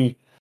 any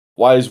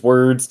wise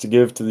words to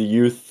give to the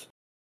youth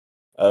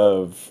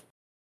of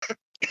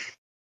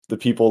the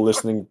people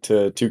listening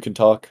to Two Can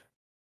Talk?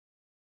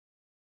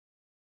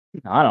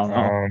 I don't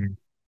know.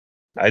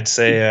 I'd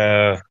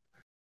say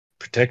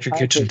protect your I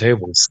kitchen think-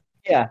 tables.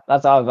 Yeah,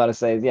 that's all I was about to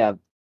say. Yeah,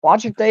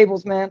 watch your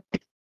tables, man.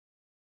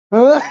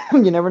 You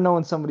never know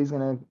when somebody's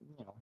gonna,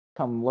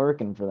 come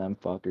lurking for them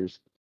fuckers.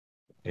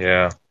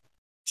 Yeah.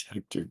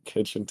 Protect your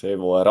kitchen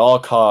table at all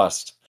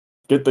cost.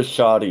 Get the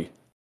shoddy.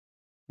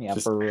 Yeah,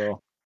 Just for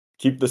real.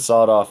 keep the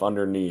sawed off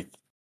underneath.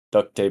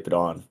 Duct tape it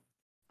on.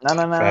 No,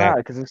 Fact.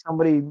 because if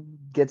somebody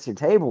gets your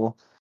table,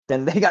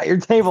 then they got your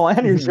table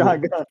and your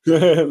shotgun.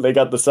 They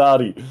got the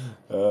Saudi.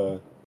 Uh,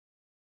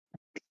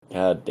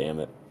 God damn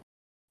it.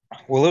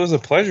 Well, it was a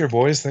pleasure,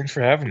 boys. Thanks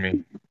for having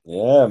me.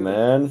 Yeah,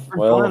 man. For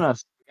joining Well,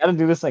 us. We gotta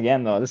do this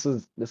again though. This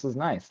was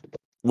nice.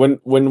 when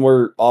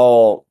we're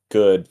all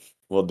good,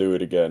 we'll do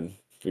it again.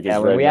 Yeah,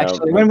 Because right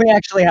now, when we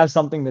actually have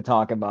something to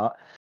talk about.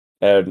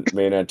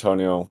 me and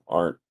Antonio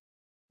aren't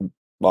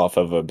off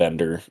of a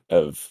bender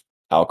of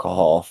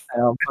alcohol. I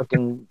know,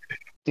 fucking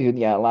dude,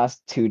 yeah,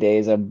 last 2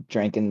 days I'm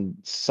drinking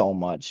so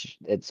much.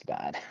 It's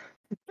bad.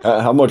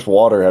 How much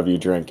water have you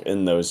drank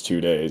in those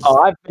 2 days?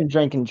 Oh, I've been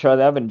drinking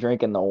Charlie. I've been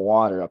drinking the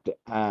water up the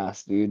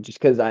ass, dude. Just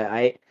because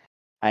I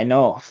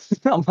know.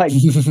 I'm like,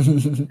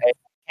 I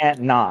can't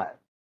not.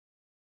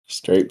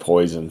 Straight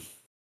poison.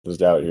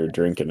 Just out here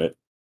drinking it.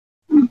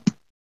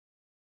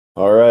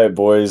 All right,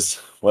 boys.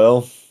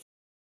 Well,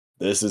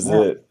 this is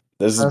Yeah, it.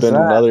 This has that's been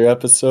that. another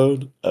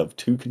episode of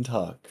Two Can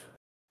Talk.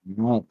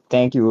 Right.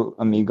 Thank you,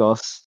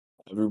 amigos.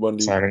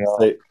 Everybody Signing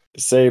off.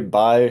 say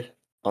bye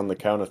on the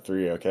count of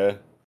 3, okay?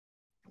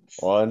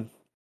 1,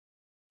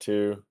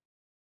 2,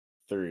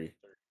 3.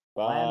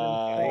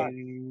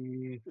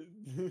 Lemon Bye.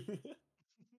 squash. Bye.